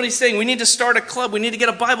 somebody saying, we need to start a club, we need to get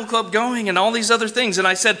a Bible club going, and all these other things, and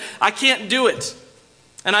I said, I can't do it.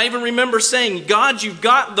 And I even remember saying, God, you've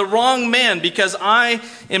got the wrong man, because I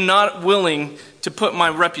am not willing to put my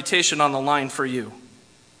reputation on the line for you.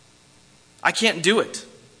 I can't do it.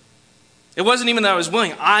 It wasn't even that I was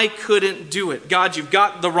willing. I couldn't do it. God, you've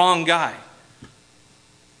got the wrong guy.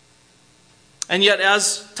 And yet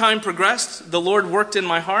as time progressed, the Lord worked in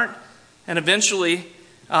my heart. And eventually,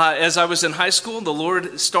 as I was in high school, the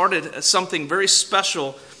Lord started something very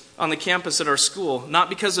special on the campus at our school. Not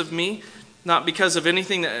because of me, not because of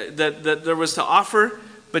anything that there was to offer,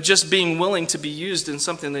 but just being willing to be used in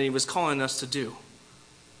something that He was calling us to do.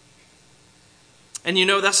 And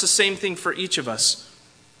that's the same thing for each of us.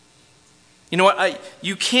 You know what?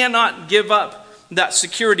 You cannot give up that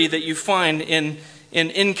security that you find in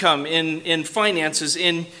income, in finances,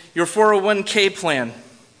 in your 401k plan.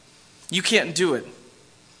 You can't do it.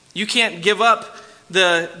 You can't give up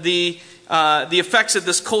the effects that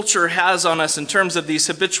this culture has on us in terms of these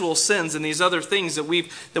habitual sins and these other things that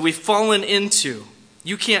we've fallen into.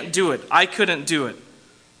 You can't do it. I couldn't do it.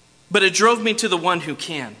 But it drove me to the one who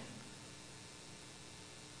can.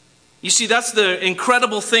 You see, that's the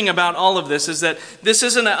incredible thing about all of this, is that this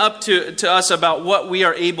isn't up to us about what we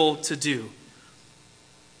are able to do.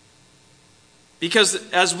 Because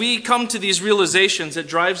as we come to these realizations, it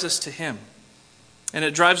drives us to Him. And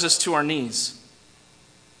it drives us to our knees.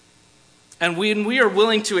 And when we are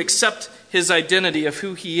willing to accept His identity of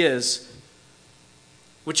who He is,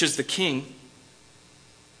 which is the King,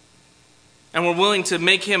 and we're willing to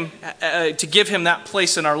make Him, to give Him that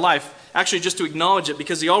place in our life, actually just to acknowledge it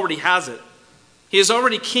because He already has it. He is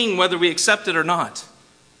already King whether we accept it or not.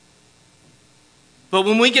 But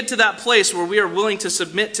when we get to that place where we are willing to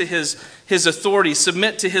submit to His authority,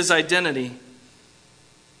 submit to His identity,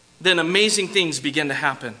 then amazing things begin to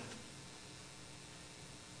happen.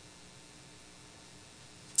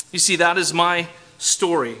 You see, that is my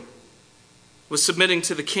story, was submitting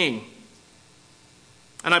to the King.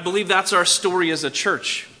 And I believe that's our story as a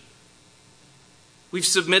church. We've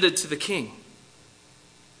submitted to the King.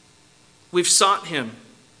 We've sought Him.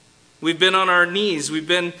 We've been on our knees. We've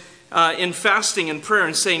been in fasting and prayer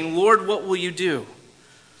and saying, Lord, what will you do?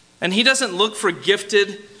 And He doesn't look for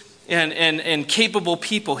gifted and capable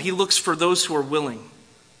people. He looks for those who are willing.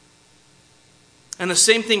 And the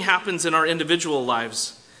same thing happens in our individual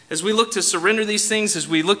lives. As we look to surrender these things, as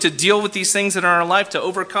we look to deal with these things in our life, to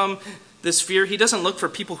overcome this fear, He doesn't look for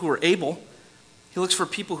people who are able. He looks for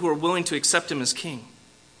people who are willing to accept Him as King.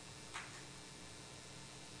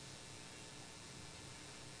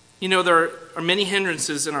 There are many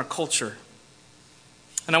hindrances in our culture.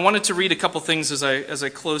 And I wanted to read a couple things as I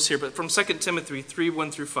close here, but from 2 Timothy 3,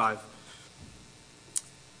 1 through 5.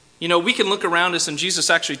 We can look around us, and Jesus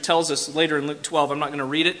actually tells us later in Luke 12, I'm not going to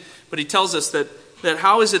read it, but He tells us that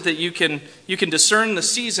how is it that you can discern the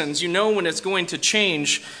seasons? You know when it's going to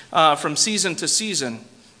change from season to season.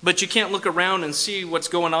 But you can't look around and see what's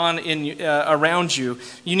going on around you.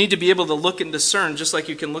 You need to be able to look and discern, just like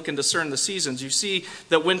you can look and discern the seasons. You see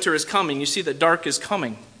that winter is coming. You see that dark is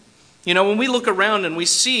coming. When we look around and we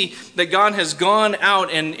see that God has gone out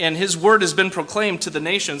and His word has been proclaimed to the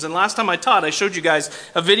nations. And last time I taught, I showed you guys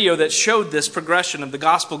a video that showed this progression of the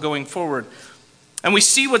gospel going forward. And we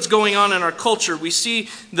see what's going on in our culture. We see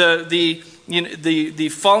the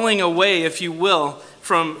falling away, if you will,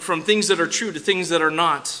 from things that are true to things that are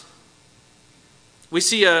not. We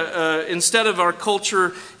see, instead of our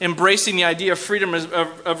culture embracing the idea of freedom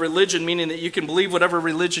of religion, meaning that you can believe whatever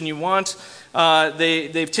religion you want,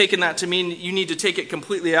 they've taken that to mean you need to take it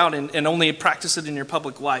completely out and only practice it in your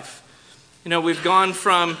public life. We've gone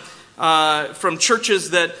from churches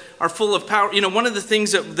that are full of power. One of the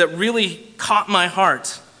things that really caught my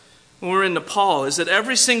heart when we were in Nepal is that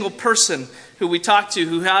every single person who we talked to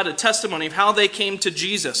who had a testimony of how they came to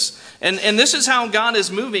Jesus. And this is how God is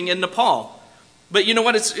moving in Nepal. But you know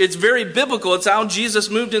what? It's very biblical. It's how Jesus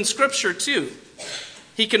moved in Scripture too.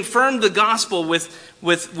 He confirmed the gospel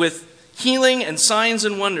with healing and signs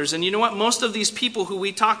and wonders. And you know what? Most of these people who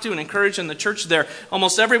we talk to and encourage in the church there,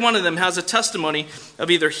 almost every one of them has a testimony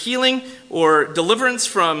of either healing or deliverance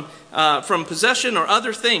from possession or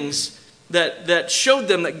other things that showed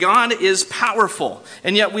them that God is powerful.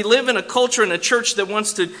 And yet we live in a culture and a church that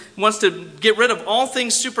wants to get rid of all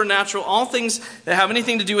things supernatural, all things that have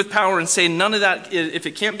anything to do with power, and say none of that, if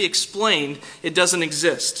it can't be explained, it doesn't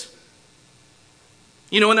exist.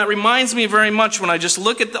 And that reminds me very much when I just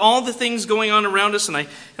look at all the things going on around us and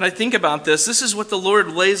I think about this. This is what the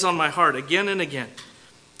Lord lays on my heart again and again.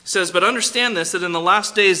 It says, but understand this, that in the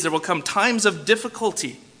last days there will come times of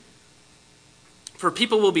difficulty. For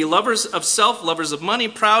people will be lovers of self, lovers of money,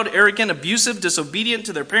 proud, arrogant, abusive, disobedient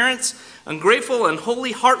to their parents, ungrateful,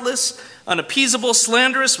 unholy, heartless, unappeasable,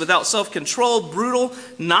 slanderous, without self-control, brutal,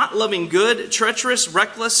 not loving good, treacherous,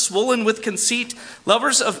 reckless, swollen with conceit,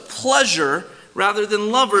 lovers of pleasure rather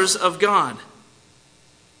than lovers of God.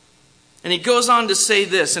 And he goes on to say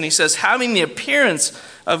this, and he says, having the appearance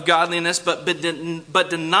of godliness, but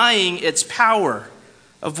denying its power.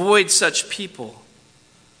 Avoid such people.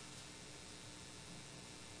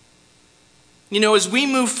 You know, as we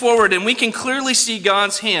move forward and we can clearly see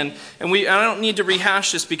God's hand, and I don't need to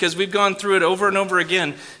rehash this because we've gone through it over and over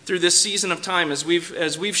again through this season of time as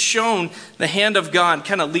we've shown the hand of God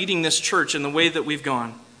kind of leading this church in the way that we've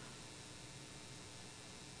gone.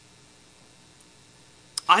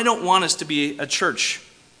 I don't want us to be a church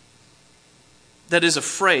that is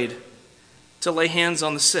afraid to lay hands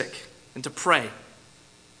on the sick and to pray.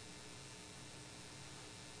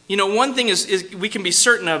 You know, one thing is we can be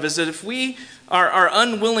certain of is that if we are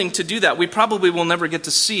unwilling to do that, we probably will never get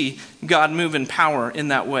to see God move in power in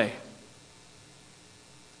that way.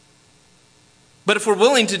 But if we're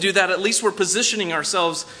willing to do that, at least we're positioning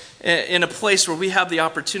ourselves in a place where we have the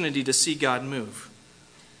opportunity to see God move.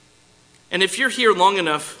 And if you're here long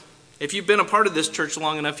enough, if you've been a part of this church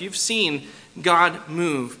long enough, you've seen God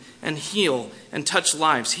move and heal and touch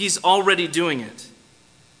lives. He's already doing it.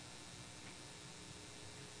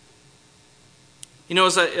 You know,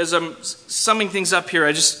 as I'm summing things up here,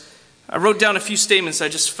 I wrote down a few statements I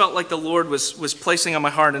just felt like the Lord was placing on my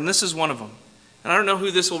heart, and this is one of them. And I don't know who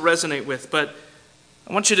this will resonate with, but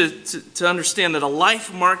I want you to understand that a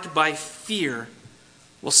life marked by fear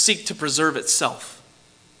will seek to preserve itself.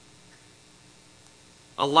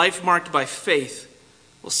 A life marked by faith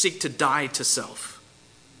will seek to die to self.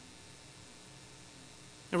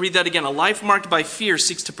 I read that again. A life marked by fear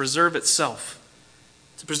seeks to preserve itself,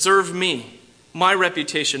 to preserve me, my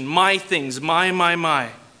reputation, my things, my.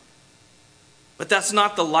 But that's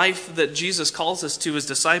not the life that Jesus calls us to as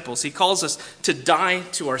disciples. He calls us to die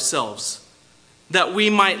to ourselves, that we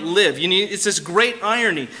might live. You know, it's this great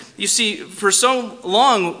irony. You see, for so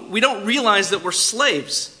long, we don't realize that we're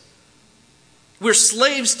slaves. We're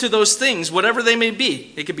slaves to those things, whatever they may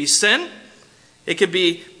be. It could be sin. It could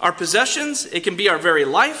be our possessions. It can be our very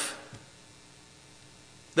life.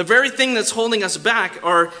 The very thing that's holding us back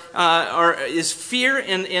is fear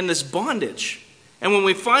and this bondage. And when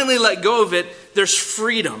we finally let go of it, there's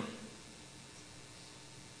freedom.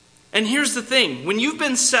 And here's the thing. When you've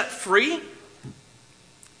been set free, you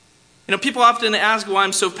know, people often ask why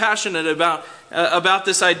I'm so passionate about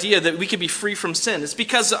this idea that we could be free from sin. It's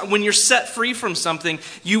because when you're set free from something,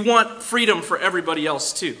 you want freedom for everybody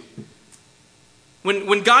else too.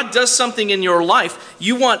 When God does something in your life,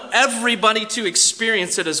 you want everybody to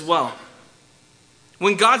experience it as well.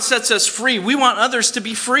 When God sets us free, we want others to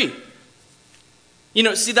be free. You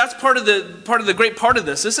know, see, that's part of the great part of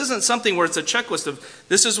this. This isn't something where it's a checklist of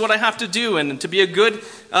this is what I have to do, and to be a good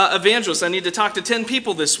evangelist, I need to talk to 10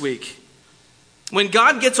 people this week. When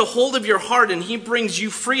God gets a hold of your heart and He brings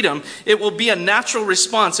you freedom, it will be a natural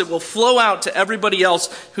response. It will flow out to everybody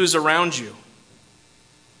else who's around you.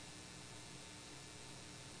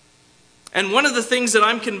 And one of the things that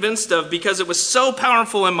I'm convinced of, because it was so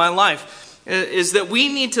powerful in my life, is that we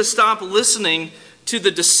need to stop listening to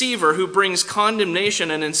the deceiver who brings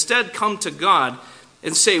condemnation and instead come to God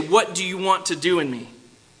and say, what do you want to do in me?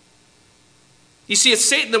 You see, it's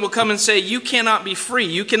Satan that will come and say, you cannot be free.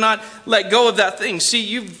 You cannot let go of that thing. See,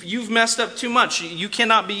 you've messed up too much. You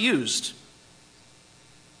cannot be used.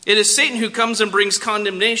 It is Satan who comes and brings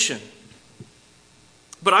condemnation.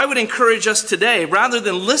 But I would encourage us today, rather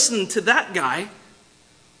than listen to that guy,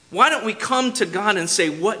 why don't we come to God and say,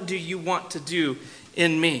 what do you want to do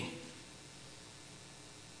in me?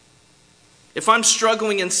 If I'm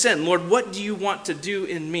struggling in sin, Lord, what do you want to do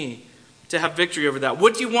in me to have victory over that?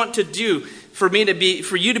 What do you want to do for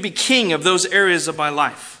you to be king of those areas of my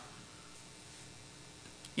life?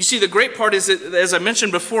 You see, the great part is that, as I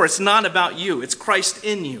mentioned before, it's not about you. It's Christ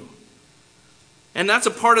in you. And that's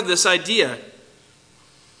a part of this idea.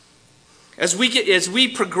 As we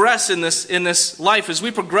progress in this life, as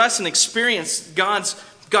we progress and experience God's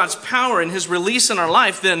power and His release in our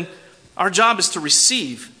life, then our job is to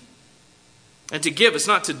receive and to give. It's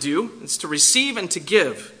not to do, it's to receive and to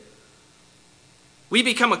give. We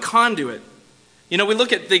become a conduit. You know, we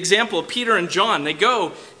look at the example of Peter and John. They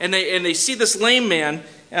go and they see this lame man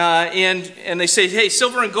and they say, hey,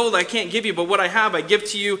 silver and gold I can't give you, but what I have I give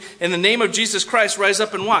to you. In the name of Jesus Christ, rise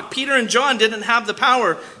up and walk. Peter and John didn't have the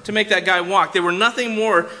power to make that guy walk. They were nothing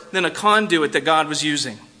more than a conduit that God was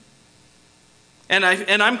using. And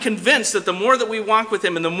I'm convinced that the more that we walk with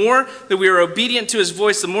Him and the more that we are obedient to His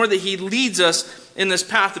voice, the more that He leads us in this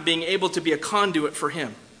path of being able to be a conduit for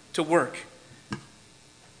Him to work.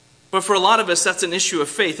 But for a lot of us, that's an issue of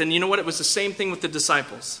faith. And you know what? It was the same thing with the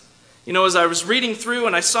disciples. As I was reading through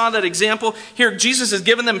and I saw that example, here Jesus has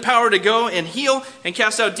given them power to go and heal and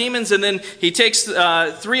cast out demons, and then he takes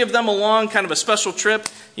 3 of them along, kind of a special trip,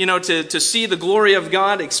 to see the glory of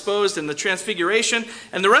God exposed in the transfiguration.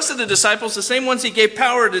 And the rest of the disciples, the same ones he gave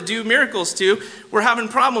power to do miracles to, were having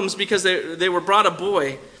problems because they were brought a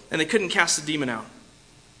boy and they couldn't cast the demon out.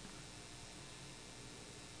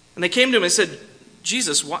 And they came to him and said,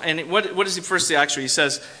 Jesus, why? And what does he first say actually? He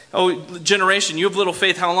says, oh, generation, you have little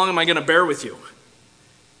faith, how long am I going to bear with you?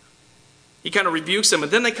 He kind of rebukes them,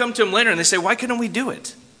 and then they come to him later and they say, why couldn't we do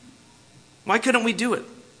it? Why couldn't we do it?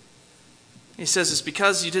 He says, it's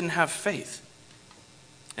because you didn't have faith.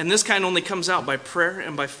 And this kind only comes out by prayer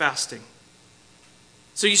and by fasting.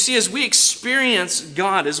 So you see, as we experience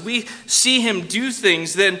God, as we see him do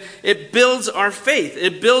things, then it builds our faith.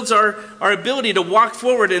 It builds our ability to walk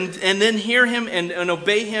forward and then hear him and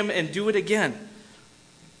obey him and do it again.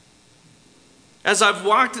 As I've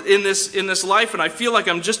walked in this life, and I feel like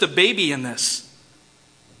I'm just a baby in this.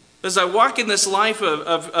 As I walk in this life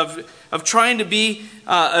of trying to be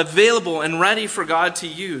available and ready for God to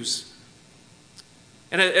use.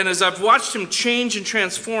 And as I've watched him change and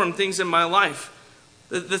transform things in my life,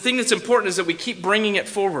 the thing that's important is that we keep bringing it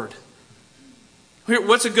forward.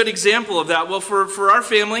 What's a good example of that? Well, for our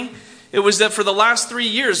family, it was that for the last 3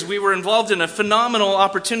 years, we were involved in a phenomenal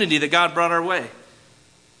opportunity that God brought our way.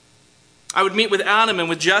 I would meet with Adam and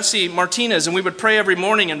with Jesse Martinez, and we would pray every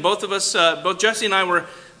morning. And both of us, both Jesse and I were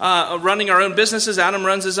running our own businesses. Adam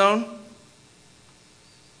runs his own.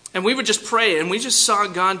 And we would just pray, and we just saw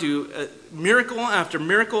God do miracle after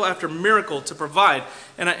miracle after miracle to provide.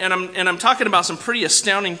 And I'm talking about some pretty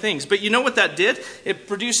astounding things. But you know what that did? It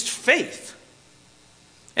produced faith.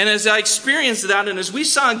 And as I experienced that, and as we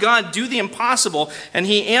saw God do the impossible, and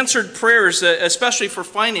he answered prayers, especially for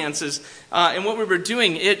finances, and what we were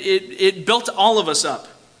doing, it built all of us up.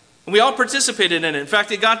 And we all participated in it. In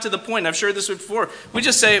fact, it got to the point, and I've shared this before, we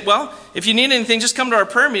just say, well, if you need anything, just come to our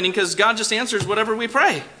prayer meeting, because God just answers whatever we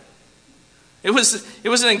pray. It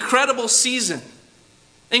was an incredible season.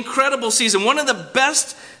 Incredible season. One of the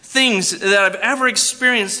best things that I've ever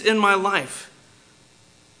experienced in my life.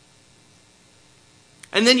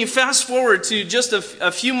 And then you fast forward to just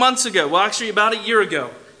a few months ago, well, actually about a year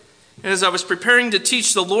ago. And as I was preparing to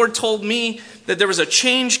teach, the Lord told me that there was a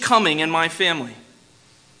change coming in my family.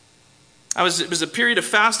 It was a period of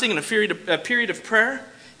fasting and a period of prayer.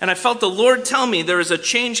 And I felt the Lord tell me there is a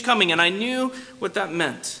change coming, and I knew what that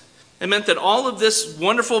meant. It meant that all of this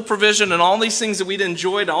wonderful provision and all these things that we'd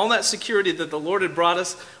enjoyed, all that security that the Lord had brought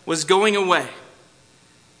us, was going away.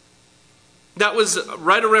 That was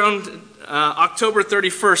right around October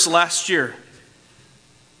 31st last year.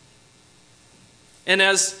 And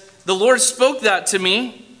as the Lord spoke that to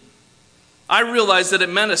me, I realized that it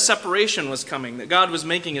meant a separation was coming, that God was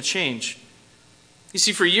making a change. You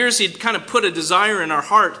see, for years he'd kind of put a desire in our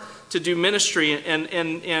heart to do ministry,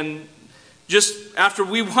 and just after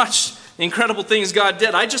we watched the incredible things God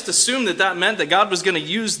did, I just assumed that meant that God was going to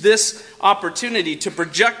use this opportunity to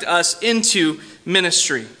project us into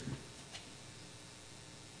ministry.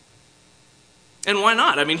 And why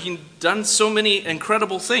not? I mean, he'd done so many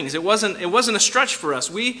incredible things. It wasn't a stretch for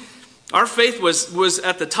us. Our faith was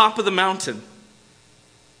at the top of the mountain.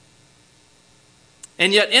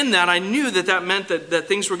 And yet in that, I knew that meant that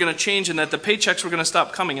things were going to change and that the paychecks were going to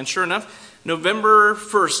stop coming. And sure enough, November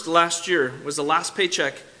 1st last year was the last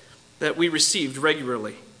paycheck that we received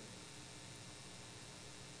regularly.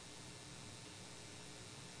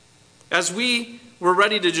 As we were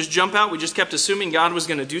ready to just jump out, we just kept assuming God was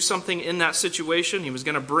going to do something in that situation. He was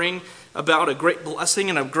going to bring about a great blessing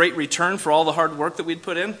and a great return for all the hard work that we'd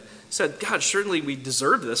put in. Said, God, certainly we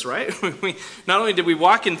deserve this, right? Not only did we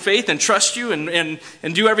walk in faith and trust you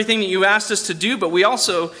and do everything that you asked us to do, but we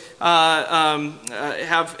also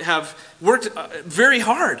have worked very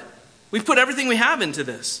hard. We've put everything we have into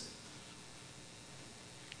this.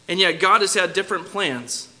 And yet God has had different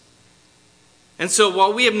plans. And so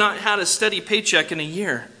while we have not had a steady paycheck in a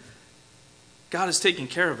year, God has taken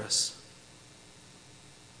care of us.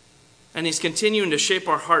 And he's continuing to shape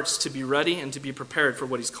our hearts to be ready and to be prepared for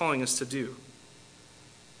what he's calling us to do.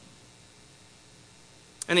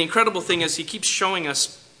 And the incredible thing is he keeps showing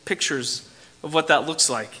us pictures of what that looks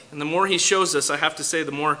like. And the more he shows us, I have to say,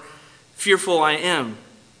 the more fearful I am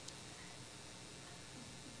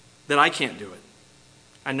that I can't do it.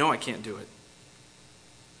 I know I can't do it.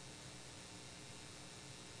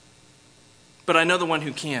 But I know the one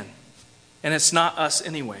who can. And it's not us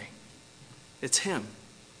anyway. It's him.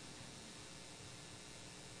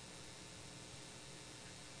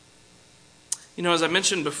 You know, as I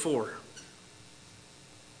mentioned before,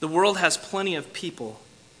 the world has plenty of people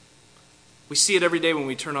We see it every day when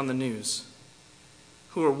we turn on the news,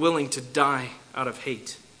 who are willing to die out of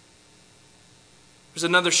hate. There's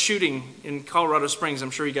another shooting in Colorado Springs.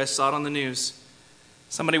 I'm sure you guys saw it on the news.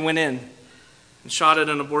 Somebody went in and shot at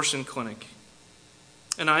an abortion clinic.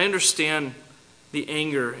 And I understand the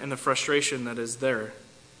anger and the frustration that is there.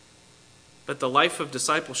 But the life of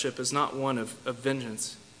discipleship is not one of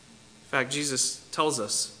vengeance. In fact, Jesus tells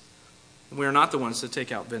us we are not the ones to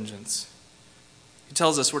take out vengeance. He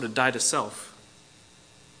tells us we're to die to self.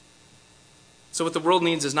 So what the world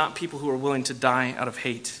needs is not people who are willing to die out of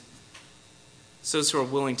hate. It's those who are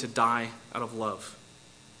willing to die out of love.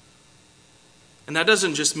 And that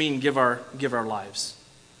doesn't just mean give our lives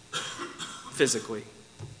physically.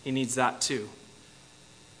 He needs that too.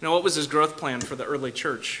 What was his growth plan for the early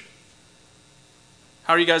church?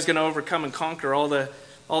 How are you guys going to overcome and conquer all the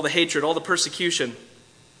hatred, all the persecution?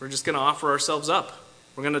 We're just going to offer ourselves up.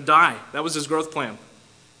 We're going to die. That was his growth plan.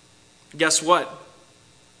 Guess what?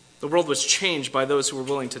 The world was changed by those who were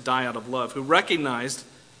willing to die out of love, who recognized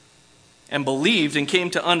and believed and came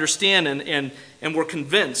to understand and were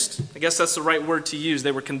convinced. I guess that's the right word to use.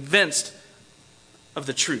 They were convinced of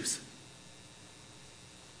the truth.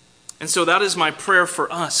 And so that is my prayer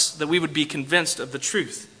for us, that we would be convinced of the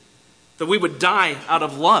truth, that we would die out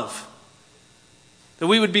of love, that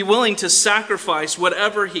we would be willing to sacrifice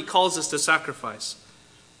whatever he calls us to sacrifice.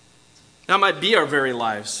 That might be our very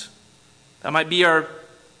lives. That might be our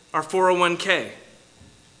 401k.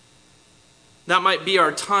 That might be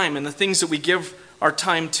our time and the things that we give our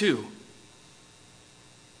time to.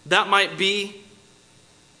 That might be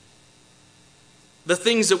the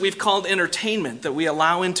things that we've called entertainment that we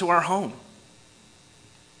allow into our home.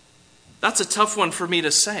 That's a tough one for me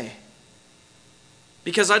to say,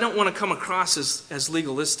 because I don't want to come across as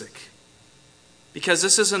legalistic. Because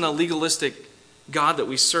this isn't a legalistic God that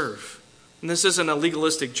we serve. And this isn't a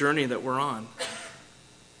legalistic journey that we're on.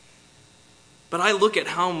 But I look at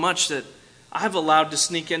how much that I've allowed to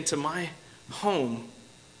sneak into my home.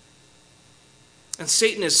 And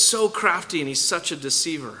Satan is so crafty and he's such a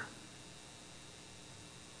deceiver.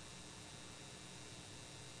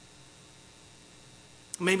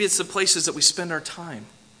 Maybe it's the places that we spend our time.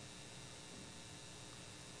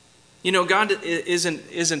 God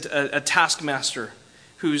isn't a taskmaster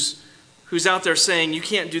who's out there saying, you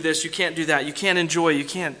can't do this, you can't do that, you can't enjoy, you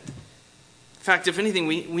can't. In fact, if anything,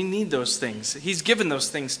 we need those things. He's given those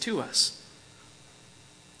things to us.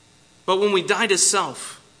 But when we die to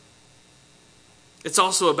self, it's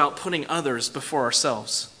also about putting others before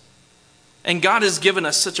ourselves. And God has given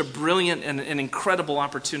us such a brilliant and incredible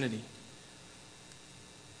opportunity.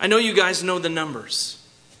 I know you guys know the numbers.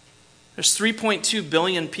 There's 3.2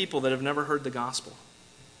 billion people that have never heard the gospel.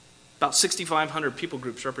 About 6,500 people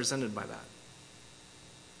groups represented by that.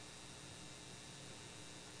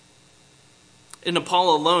 In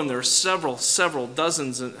Nepal alone, there are several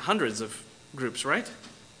dozens and hundreds of groups, right?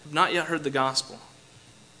 Have not yet heard the gospel.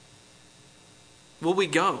 Will we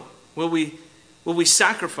go? Will we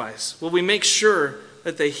sacrifice? Will we make sure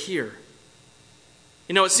that they hear?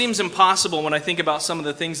 It seems impossible when I think about some of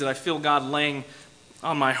the things that I feel God laying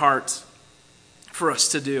on my heart for us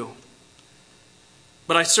to do.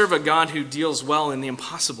 But I serve a God who deals well in the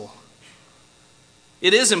impossible.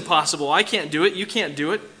 It is impossible. I can't do it. You can't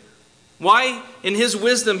do it. Why, in his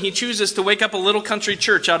wisdom, he chooses to wake up a little country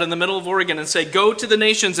church out in the middle of Oregon and say, go to the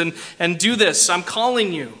nations and do this. I'm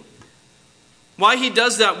calling you. Why he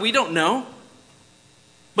does that, we don't know.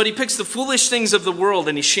 But he picks the foolish things of the world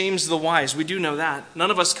and he shames the wise. We do know that.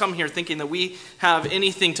 None of us come here thinking that we have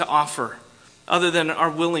anything to offer other than our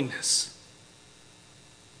willingness.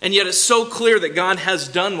 And yet it's so clear that God has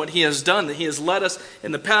done what he has done, that he has led us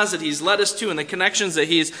in the paths that he's led us to and the connections that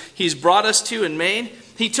he's brought us to and made.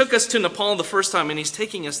 He took us to Nepal the first time and he's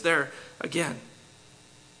taking us there again.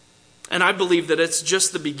 And I believe that it's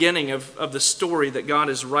just the beginning of the story that God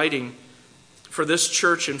is writing for this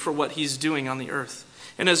church and for what he's doing on the earth.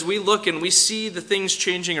 And as we look and we see the things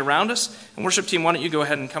changing around us, and worship team, why don't you go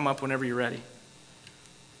ahead and come up whenever you're ready.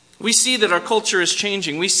 We see that our culture is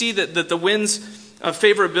changing. We see that the winds of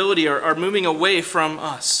favorability are moving away from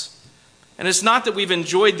us. And it's not that we've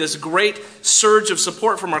enjoyed this great surge of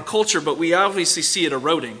support from our culture, but we obviously see it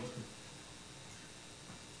eroding.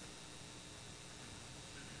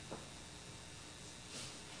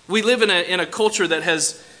 We live in a culture that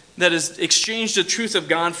has exchanged the truth of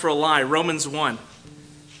God for a lie, Romans 1.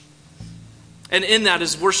 And in that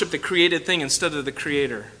is worship the created thing instead of the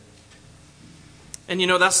creator. And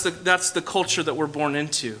that's the culture that we're born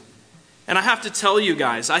into. And I have to tell you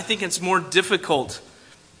guys, I think it's more difficult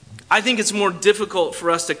I think it's more difficult for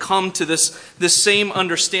us to come to this same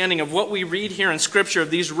understanding of what we read here in Scripture, of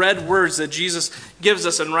these red words that Jesus gives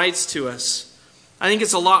us and writes to us. I think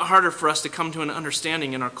it's a lot harder for us to come to an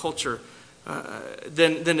understanding in our culture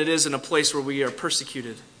than it is in a place where we are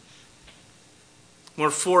persecuted. We're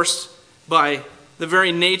forced by the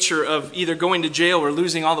very nature of either going to jail or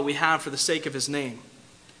losing all that we have for the sake of his name.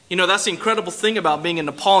 You know, that's the incredible thing about being in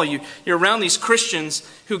Nepal. You're around these Christians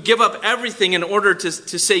who give up everything in order to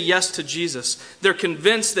say yes to Jesus. They're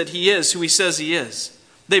convinced that he is who he says he is.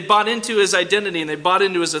 They bought into his identity and they bought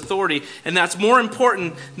into his authority. And that's more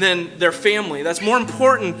important than their family. That's more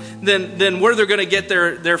important than where they're going to get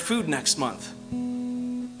their food next month.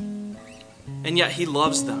 And yet he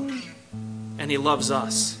loves them. And he loves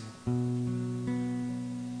us.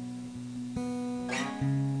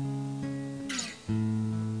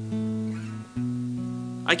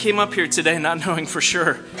 I came up here today not knowing for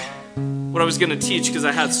sure what I was going to teach because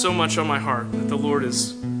I had so much on my heart that the Lord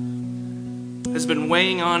has been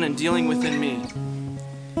weighing on and dealing within me.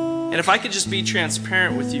 And if I could just be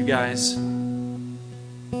transparent with you guys,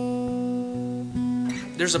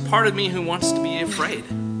 there's a part of me who wants to be afraid.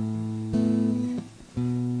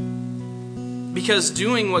 Because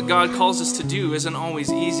doing what God calls us to do isn't always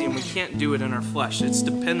easy, and we can't do it in our flesh. It's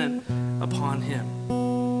dependent upon him.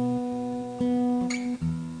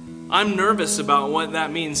 I'm nervous about what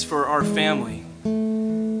that means for our family.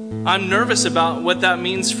 I'm nervous about what that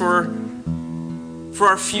means for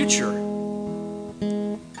our future.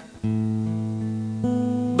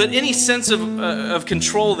 But any sense of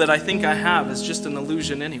control that I think I have is just an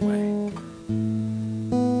illusion anyway.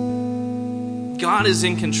 God is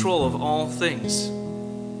in control of all things.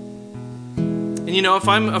 And you know, if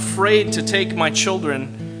I'm afraid to take my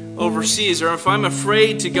children overseas, or if I'm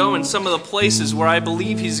afraid to go in some of the places where I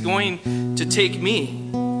believe he's going to take me,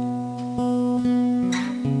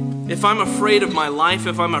 if I'm afraid of my life,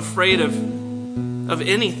 if I'm afraid of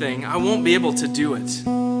anything, I won't be able to do it.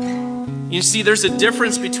 You see, there's a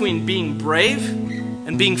difference between being brave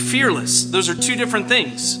and being fearless. Those are two different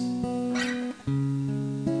things.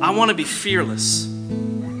 I want to be fearless.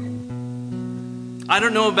 I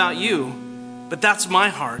don't know about you, but that's my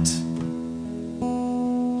heart.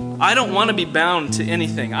 I don't want to be bound to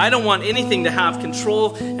anything. I don't want anything to have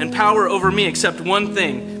control and power over me except one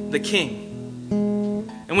thing, the King.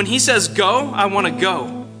 And when he says go, I want to go.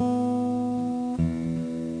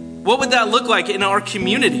 What would that look like in our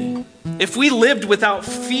community? If we lived without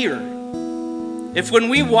fear, if when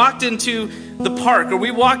we walked into the park or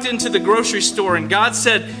we walked into the grocery store and God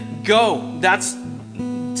said, go,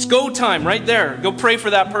 it's go time right there. Go pray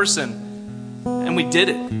for that person. And we did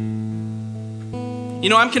it. You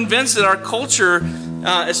know, I'm convinced that our culture,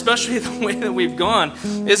 especially the way that we've gone,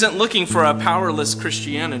 isn't looking for a powerless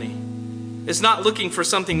Christianity. It's not looking for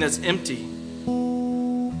something that's empty.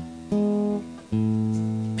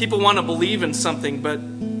 People want to believe in something, but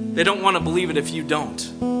they don't want to believe it if you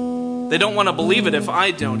don't. They don't want to believe it if I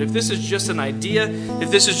don't. If this is just an idea, if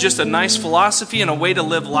this is just a nice philosophy and a way to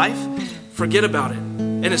live life, forget about it.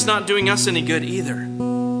 And it's not doing us any good either.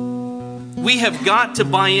 We have got to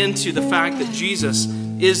buy into the fact that Jesus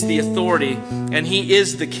is the authority and he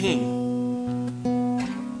is the King.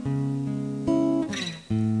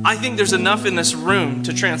 I think there's enough in this room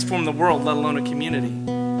to transform the world, let alone a community,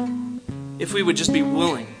 if we would just be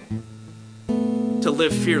willing to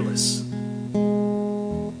live fearless.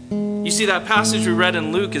 You see, that passage we read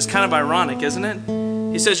in Luke is kind of ironic, isn't it?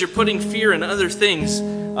 He says you're putting fear in other things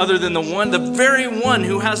other than the very one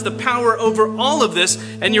who has the power over all of this,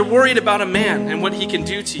 and you're worried about a man and what he can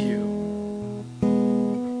do to you.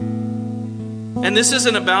 And this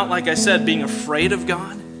isn't about, like I said, being afraid of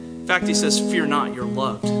God. In fact, he says, fear not, you're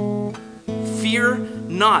loved. Fear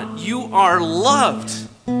not, you are loved.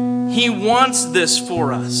 He wants this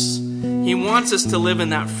for us. He wants us to live in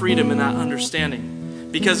that freedom and that understanding.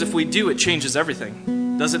 Because if we do, it changes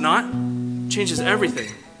everything. Does it not? It changes everything.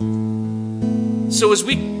 So as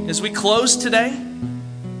we close today,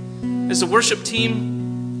 as the worship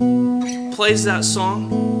team plays that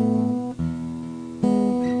song,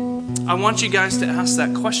 I want you guys to ask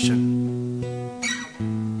that question.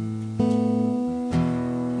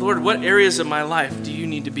 Lord, what areas of my life do you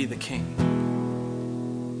need to be the King?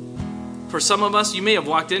 For some of us, you may have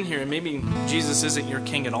walked in here and maybe Jesus isn't your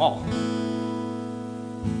King at all.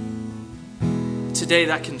 Today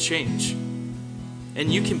that can change.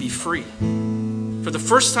 And you can be free. For the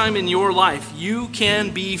first time in your life, you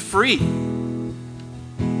can be free.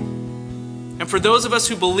 And for those of us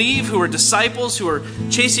who believe, who are disciples, who are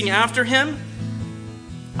chasing after him,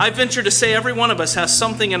 I venture to say every one of us has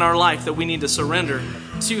something in our life that we need to surrender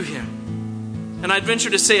to him. And I'd venture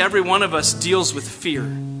to say every one of us deals with fear.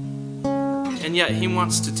 And yet he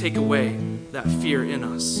wants to take away that fear in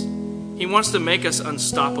us. He wants to make us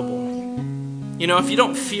unstoppable. You know, if you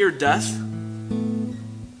don't fear death,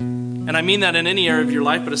 and I mean that in any area of your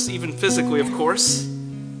life, but it's even physically, of course.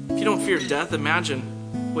 If you don't fear death,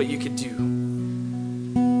 imagine what you could do.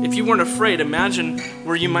 If you weren't afraid, imagine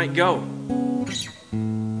where you might go.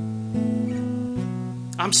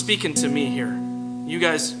 I'm speaking to me here. You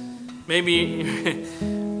guys, maybe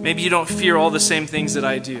you don't fear all the same things that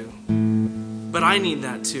I do, but I need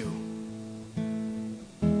that too.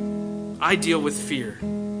 I deal with fear,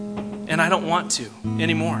 and I don't want to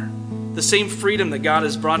anymore. The same freedom that God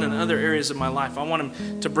has brought in other areas of my life, I want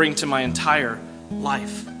him to bring to my entire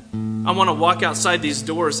life. I want to walk outside these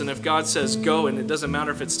doors, and if God says go, and it doesn't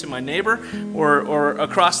matter if it's to my neighbor or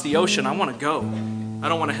across the ocean, I want to go. I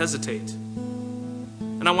don't want to hesitate.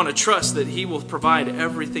 And I want to trust that he will provide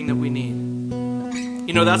everything that we need.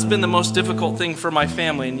 You know, that's been the most difficult thing for my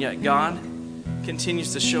family, and yet God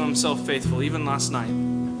continues to show himself faithful, even last night.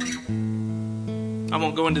 I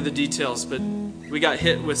won't go into the details, but we got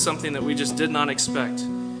hit with something that we just did not expect.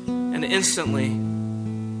 And instantly,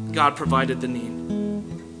 God provided the need.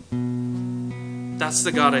 That's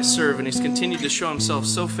the God I serve, and he's continued to show himself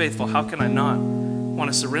so faithful. How can I not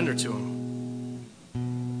want to surrender to him?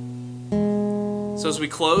 So as we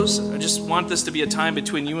close, I just want this to be a time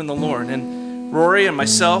between you and the Lord. And Rory and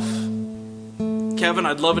myself, Kevin,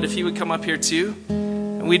 I'd love it if he would come up here too.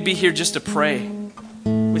 And we'd be here just to pray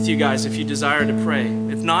with you guys if you desire to pray.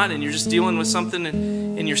 If not, and you're just dealing with something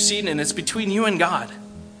in your seat and it's between you and God.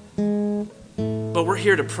 But we're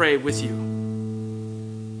here to pray with you.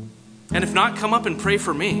 And if not, come up and pray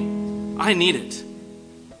for me. I need it.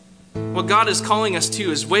 What God is calling us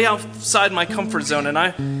to is way outside my comfort zone, and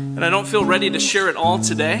I don't feel ready to share it all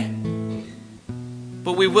today.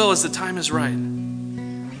 But we will as the time is right.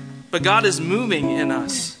 But God is moving in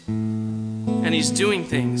us, and he's doing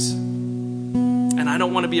things. And I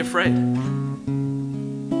don't want to be afraid.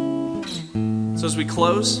 So as we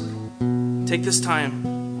close, take this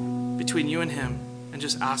time between you and him and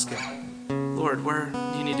just ask him, Lord, where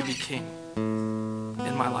do you need to be king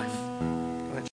in my life?